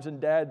your moms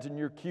and dads and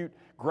your cute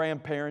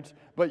grandparents,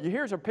 but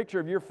here's a picture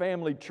of your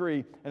family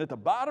tree, and at the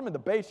bottom and the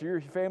base of your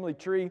family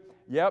tree,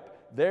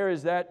 yep, there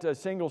is that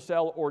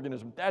single-cell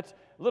organism. That's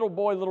little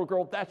boy, little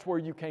girl, that's where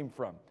you came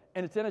from.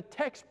 And it's in a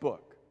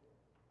textbook.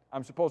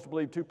 I'm supposed to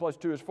believe 2 plus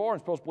 2 is 4. I'm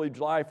supposed to believe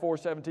July 4,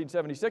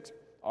 1776.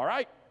 All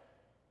right.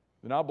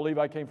 Then I'll believe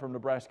I came from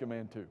Nebraska,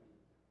 man, too.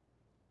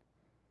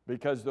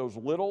 Because those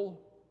little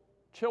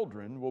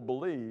children will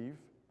believe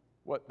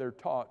what they're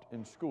taught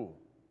in school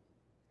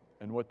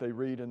and what they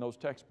read in those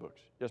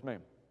textbooks. Yes, ma'am.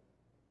 Do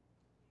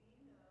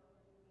you know,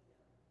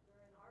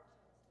 they're in our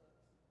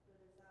textbooks, but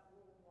is that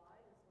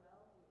worldwide as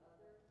well? Do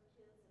other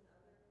kids in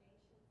other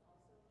nations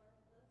also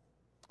learn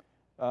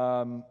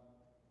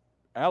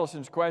this?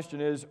 Allison's question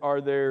is,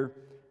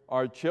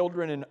 are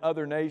children in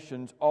other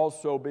nations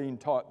also being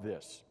taught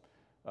this?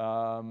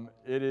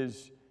 It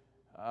is,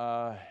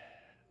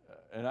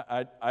 and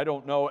I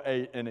don't know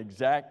an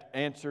exact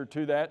answer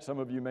to that. Some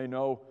of you may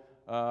know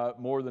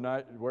more than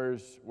I.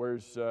 Where's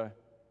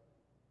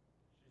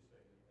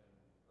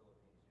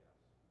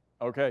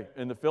Okay,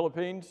 in the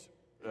Philippines,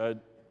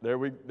 there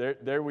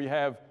we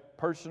have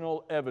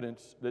personal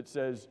evidence that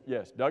says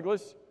yes.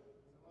 Douglas?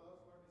 Some of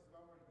those were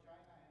discovered in China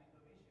and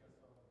Indonesia,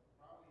 so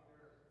probably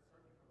they're searching for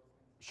those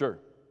things. Sure.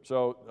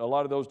 So a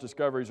lot of those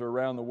discoveries are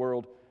around the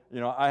world. You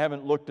know, I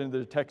haven't looked into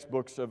the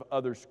textbooks of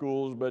other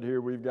schools, but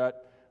here we've got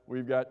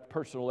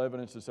personal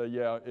evidence to say,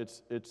 yeah,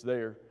 it's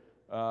there.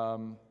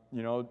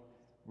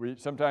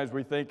 Sometimes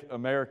we think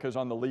America's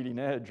on the leading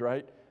edge,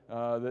 right?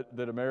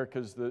 That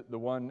America's the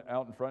one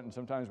out in front, and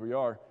sometimes we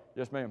are.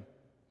 Yes, ma'am.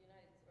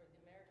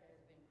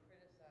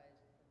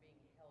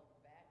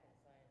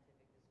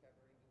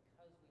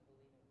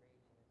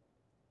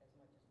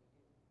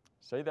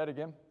 Say that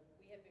again.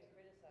 We have been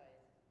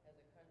criticized as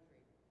a country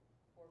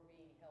for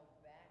being held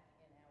back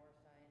in our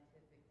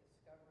scientific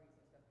discoveries and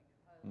stuff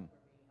because we're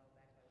being held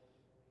back by what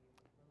we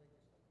believe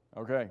religiously.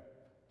 Okay.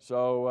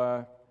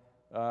 So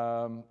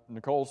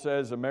Nicole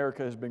says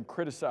America has been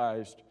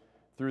criticized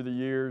through the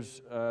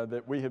years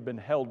that we have been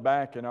held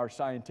back in our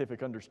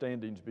scientific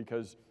understandings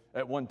because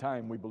at one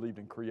time we believed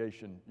in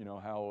creation. You know,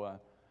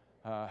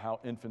 how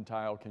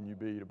infantile can you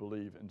be to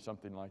believe in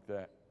something like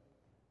that?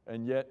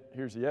 And yet,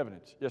 here's the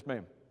evidence. Yes,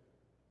 ma'am.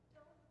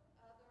 Don't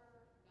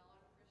other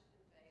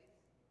non-Christian faiths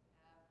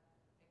have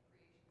a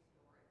creation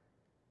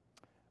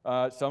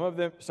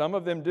story? Some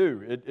of them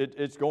do.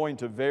 It's going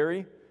to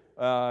vary.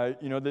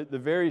 You know, the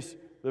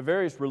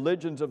various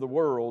religions of the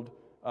world,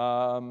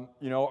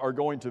 you know, are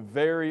going to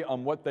vary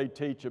on what they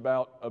teach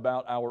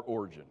about our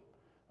origin.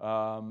 You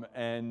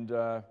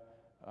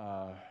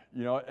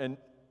know, and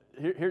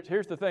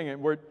here's the thing.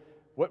 And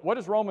what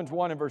does Romans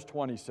 1 and verse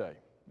 20 say?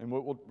 And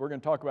we're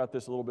going to talk about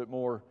this a little bit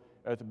more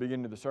at the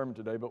beginning of the sermon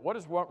today. But what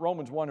does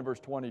Romans 1 and verse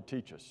 20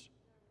 teach us?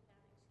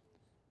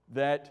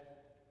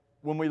 That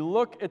when we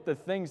look at the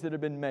things that have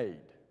been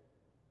made,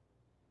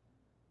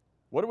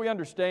 what do we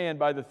understand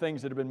by the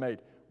things that have been made?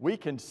 We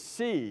can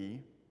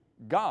see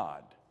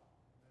God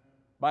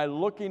by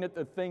looking at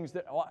the things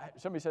that,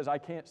 somebody says, I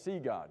can't see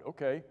God.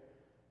 Okay.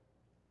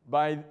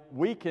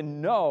 We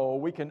can know,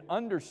 we can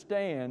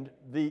understand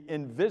the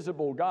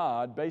invisible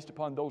God based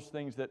upon those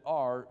things that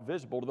are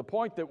visible, to the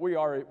point that we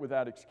are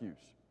without excuse.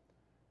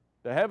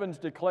 The heavens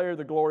declare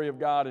the glory of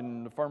God,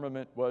 and the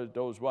firmament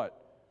does what?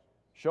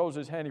 Shows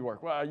His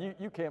handiwork. Well,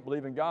 you can't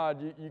believe in God.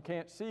 You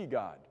can't see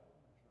God.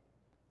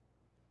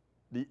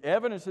 The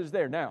evidence is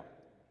there. Now,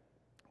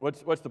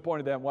 what's the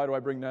point of that? Why do I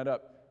bring that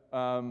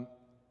up?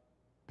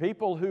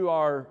 People who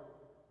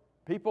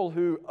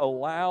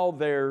allow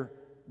their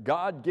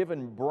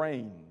God-given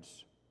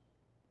brains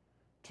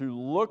to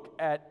look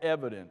at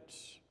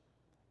evidence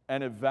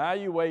and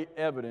evaluate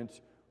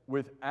evidence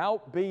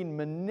without being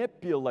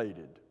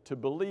manipulated to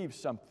believe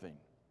something,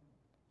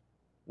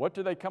 what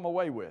do they come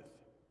away with?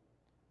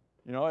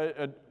 You know,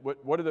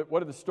 what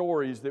are the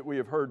stories that we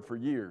have heard for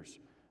years?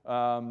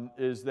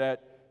 Is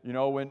that, you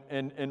know,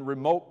 in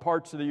remote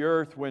parts of the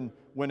earth,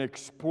 when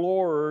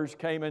explorers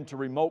came into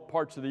remote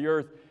parts of the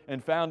earth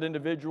and found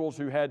individuals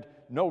who had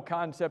no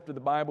concept of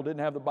the Bible,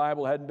 didn't have the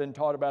Bible, hadn't been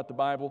taught about the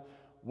Bible,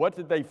 what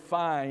did they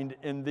find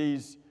in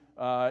these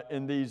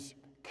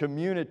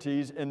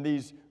communities, in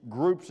these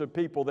groups of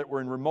people that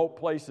were in remote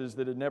places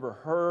that had never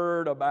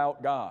heard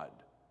about God?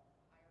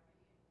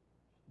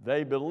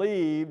 They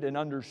believed and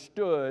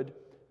understood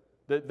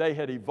that they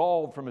had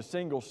evolved from a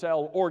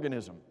single-cell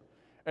organism,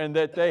 and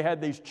that they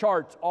had these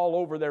charts all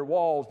over their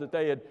walls that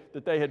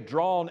they had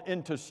drawn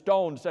into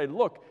stone to say,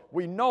 look,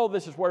 we know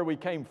this is where we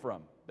came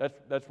from.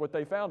 That's what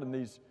they found in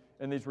these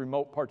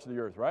remote parts of the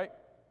earth, right?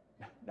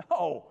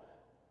 No.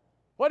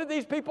 What had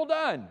these people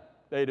done?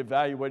 They had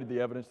evaluated the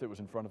evidence that was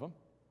in front of them.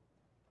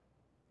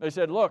 They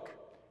said, look,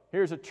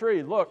 here's a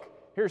tree. Look,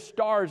 here's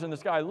stars in the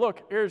sky.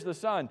 Look, here's the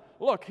sun.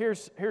 Look,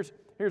 here's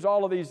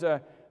all of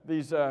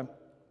these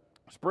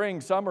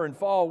spring, summer, and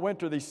fall,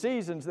 winter, these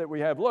seasons that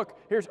we have. Look,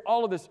 here's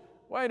all of this.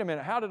 Wait a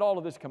minute, how did all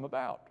of this come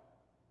about?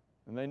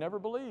 And they never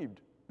believed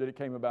that it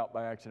came about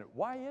by accident.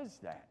 Why is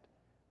that?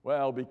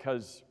 Well,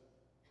 because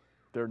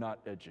they're not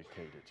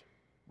educated,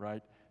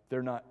 right?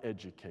 They're not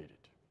educated.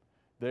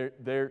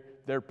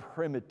 They're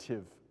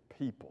primitive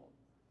people.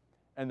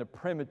 And the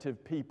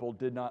primitive people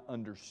did not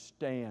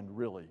understand,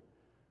 really,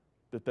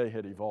 that they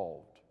had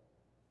evolved.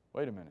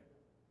 Wait a minute.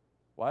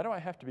 Why do I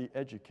have to be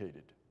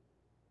educated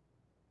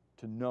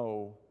to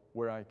know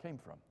where I came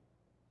from?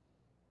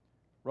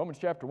 Romans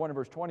chapter 1 and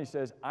verse 20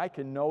 says, I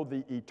can know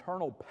the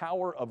eternal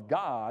power of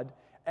God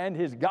and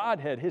His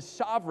Godhead, His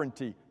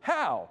sovereignty.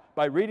 How?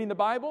 By reading the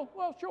Bible?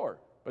 Well, sure.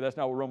 But that's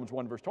not what Romans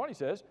 1 verse 20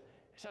 says.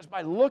 It says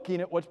by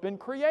looking at what's been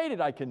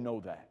created, I can know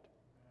that.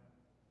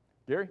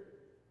 Gary? The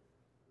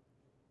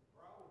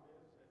problem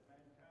is that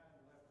mankind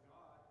left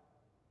God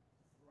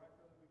right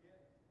from the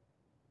beginning.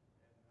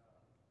 And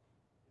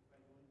if they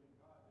believed in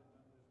God, then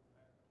none of this would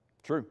happen.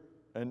 True.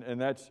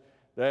 And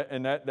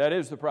that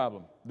is the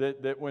problem.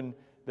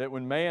 That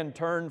when man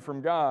turned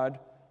from God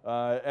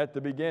at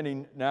the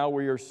beginning, now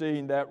we are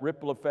seeing that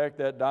ripple effect,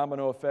 that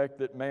domino effect,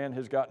 that man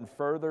has gotten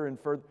further and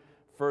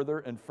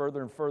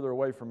further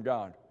away from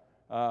God.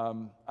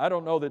 I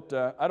don't know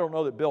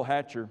that Bill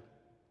Hatcher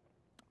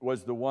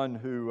was the one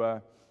who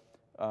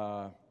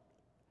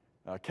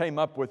came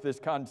up with this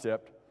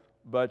concept,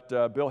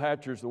 but Bill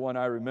Hatcher is the one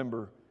I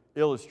remember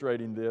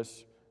illustrating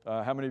this.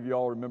 How many of you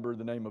all remember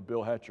the name of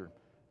Bill Hatcher?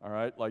 All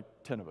right, like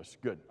 10 of us.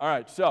 Good. All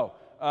right, so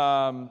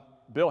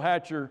Bill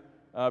Hatcher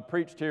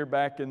preached here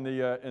back in the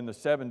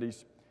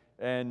 70s.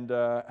 And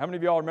how many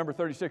of you all remember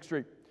 36th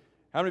Street?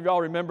 How many of you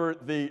all remember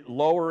the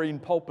lowering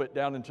pulpit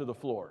down into the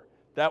floor?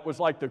 That was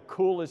like the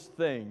coolest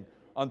thing.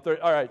 All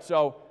right,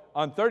 so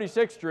on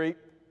 36th Street,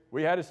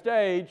 we had a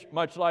stage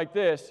much like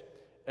this,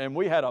 and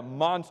we had a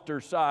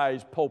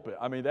monster-sized pulpit.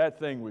 I mean, that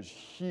thing was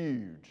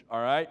huge,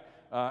 all right?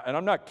 And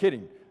I'm not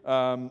kidding.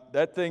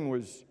 That thing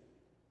was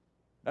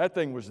That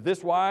thing was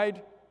this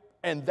wide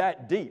and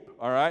that deep,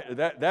 all right?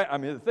 I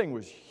mean, the thing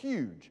was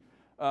huge.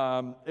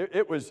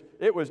 It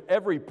was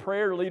every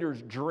prayer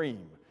leader's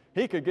dream.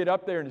 He could get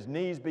up there and his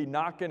knees be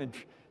knocking, and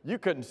you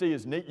couldn't see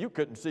his knee. You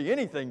couldn't see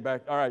anything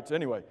back. All right, so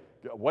anyway,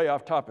 way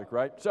off topic,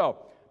 right? So,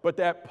 but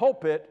that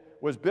pulpit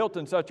was built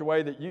in such a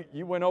way that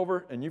you went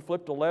over and you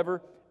flipped a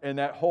lever, and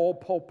that whole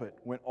pulpit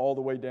went all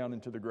the way down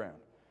into the ground.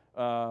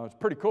 It's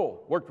pretty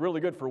cool. Worked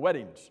really good for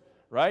weddings,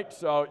 right?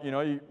 So,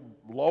 you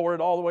lower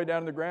it all the way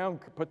down to the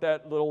ground, put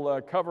that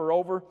little cover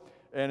over,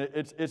 and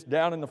it's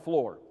down in the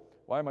floor.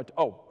 Why am I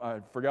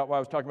forgot why I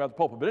was talking about the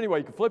pulpit. But anyway,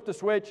 you could flip the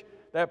switch,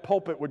 that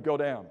pulpit would go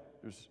down.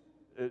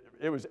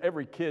 It was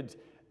every kid's.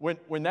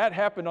 When that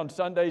happened on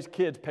Sundays,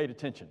 kids paid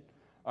attention.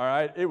 All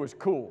right, it was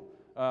cool,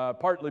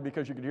 partly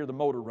because you could hear the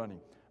motor running.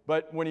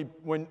 But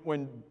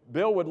when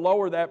Bill would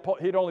lower that,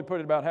 he'd only put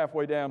it about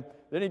halfway down.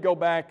 Then he'd go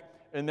back,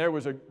 and there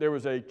was a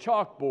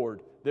chalkboard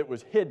that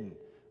was hidden,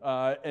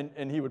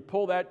 and he would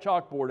pull that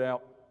chalkboard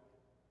out.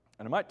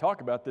 And I might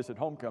talk about this at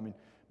homecoming,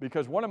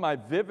 because one of my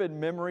vivid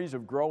memories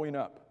of growing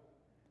up.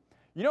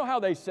 You know how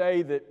they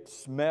say that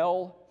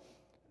smell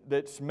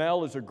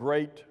is a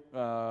great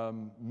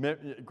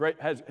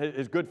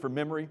is good for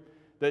memory?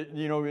 That,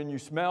 when you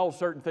smell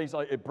certain things,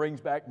 like it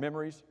brings back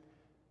memories.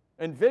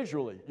 And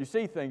visually, you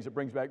see things that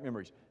brings back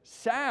memories.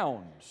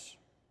 Sounds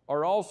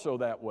are also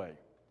that way.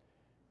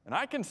 And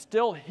I can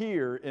still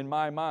hear in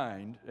my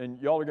mind,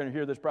 and y'all are going to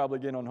hear this probably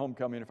again on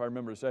homecoming if I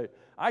remember to say it,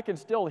 I can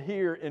still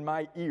hear in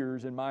my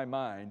ears, in my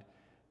mind,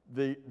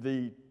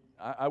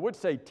 I would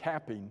say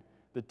tapping,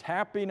 the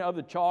tapping of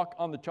the chalk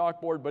on the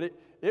chalkboard, but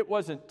it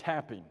wasn't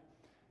tapping.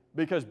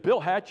 Because Bill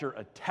Hatcher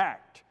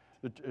attacked.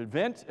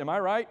 Vince, am I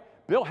right?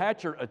 Bill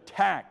Hatcher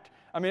attacked.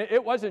 I mean,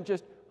 it wasn't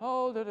just,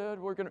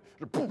 we're going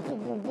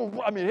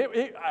to, I mean,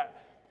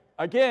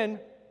 again,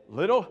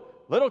 little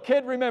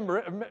kid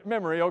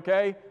memory,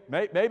 okay?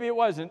 Maybe it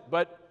wasn't,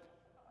 but,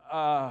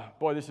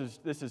 boy, this is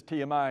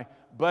TMI.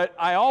 But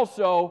I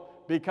also,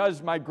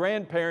 because my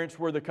grandparents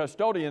were the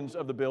custodians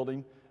of the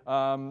building,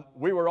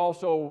 we were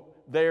also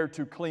there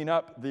to clean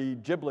up the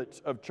giblets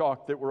of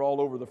chalk that were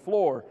all over the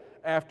floor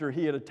after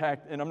he had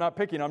attacked. And I'm not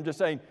picking, I'm just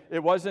saying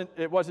it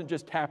wasn't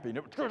just tapping.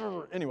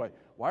 Anyway,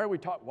 why are we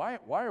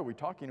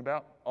talking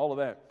about all of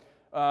that?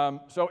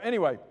 So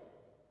anyway,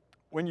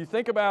 when you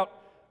think about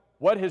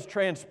what has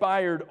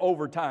transpired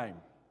over time,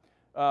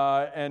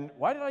 and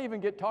why did I even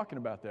get talking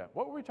about that?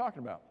 What were we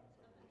talking about?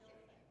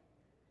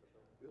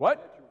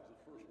 What?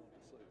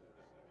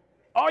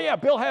 Oh yeah,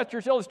 Bill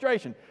Hatcher's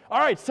illustration. All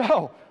right,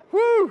 so,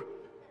 whoo!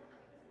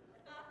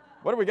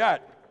 What do we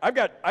got? I've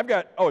got,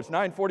 oh, it's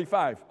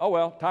 9:45. Oh,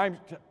 well,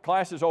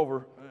 class is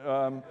over.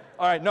 All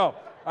right, no. All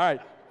right,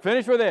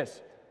 finish with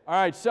this. All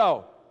right,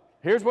 so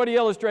here's what he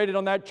illustrated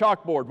on that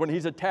chalkboard when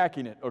he's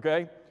attacking it,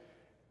 okay?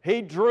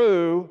 He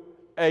drew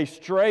a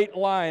straight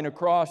line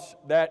across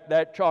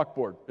that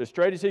chalkboard, as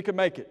straight as he could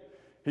make it.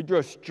 He drew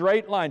a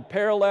straight line,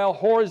 parallel,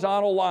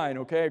 horizontal line,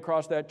 okay,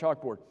 across that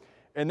chalkboard.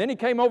 And then he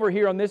came over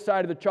here on this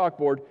side of the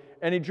chalkboard,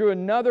 and he drew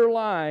another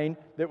line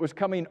that was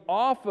coming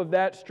off of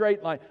that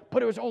straight line,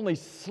 but it was only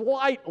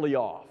slightly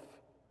off.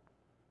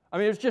 I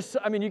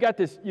mean, you got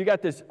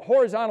this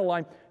horizontal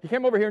line. He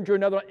came over here and drew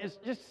another line. It's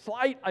just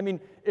slight. I mean,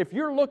 if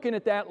you're looking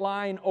at that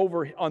line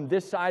over on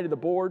this side of the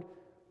board,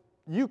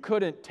 you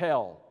couldn't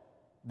tell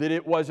that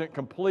it wasn't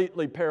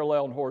completely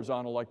parallel and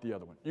horizontal like the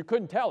other one. You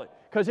couldn't tell it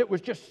because it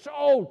was just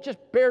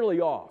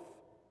barely off.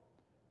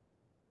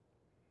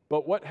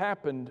 But what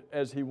happened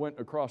as he went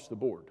across the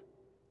board?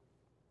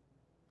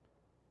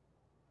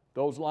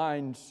 Those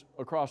lines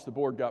across the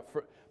board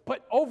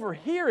but over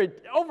here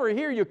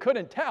you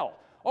couldn't tell.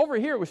 Over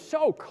here it was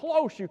so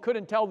close you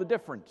couldn't tell the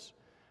difference.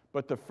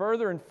 But the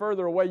further and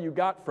further away you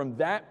got from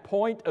that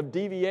point of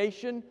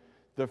deviation,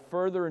 the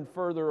further and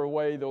further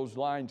away those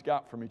lines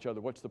got from each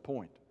other. What's the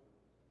point?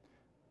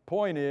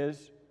 Point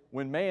is,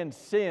 when man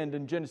sinned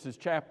in Genesis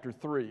chapter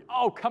 3,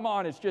 oh, come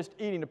on, it's just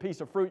eating a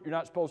piece of fruit you're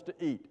not supposed to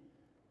eat.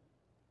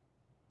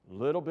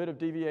 Little bit of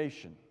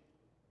deviation.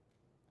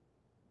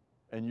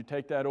 And you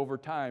take that over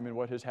time and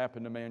what has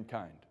happened to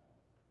mankind.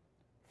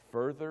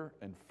 Further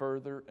and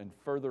further and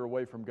further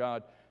away from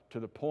God to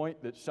the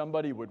point that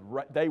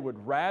they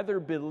would rather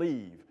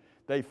believe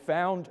they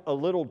found a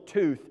little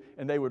tooth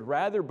and they would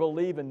rather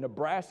believe in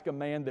Nebraska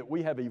man that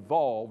we have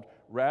evolved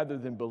rather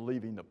than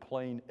believing the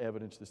plain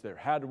evidence that's there.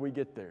 How did we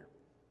get there?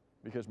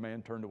 Because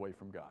man turned away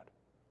from God.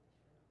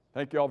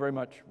 Thank you all very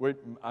much.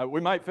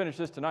 We might finish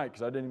this tonight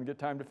because I didn't even get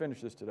time to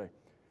finish this today.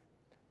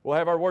 We'll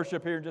have our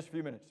worship here in just a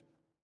few minutes.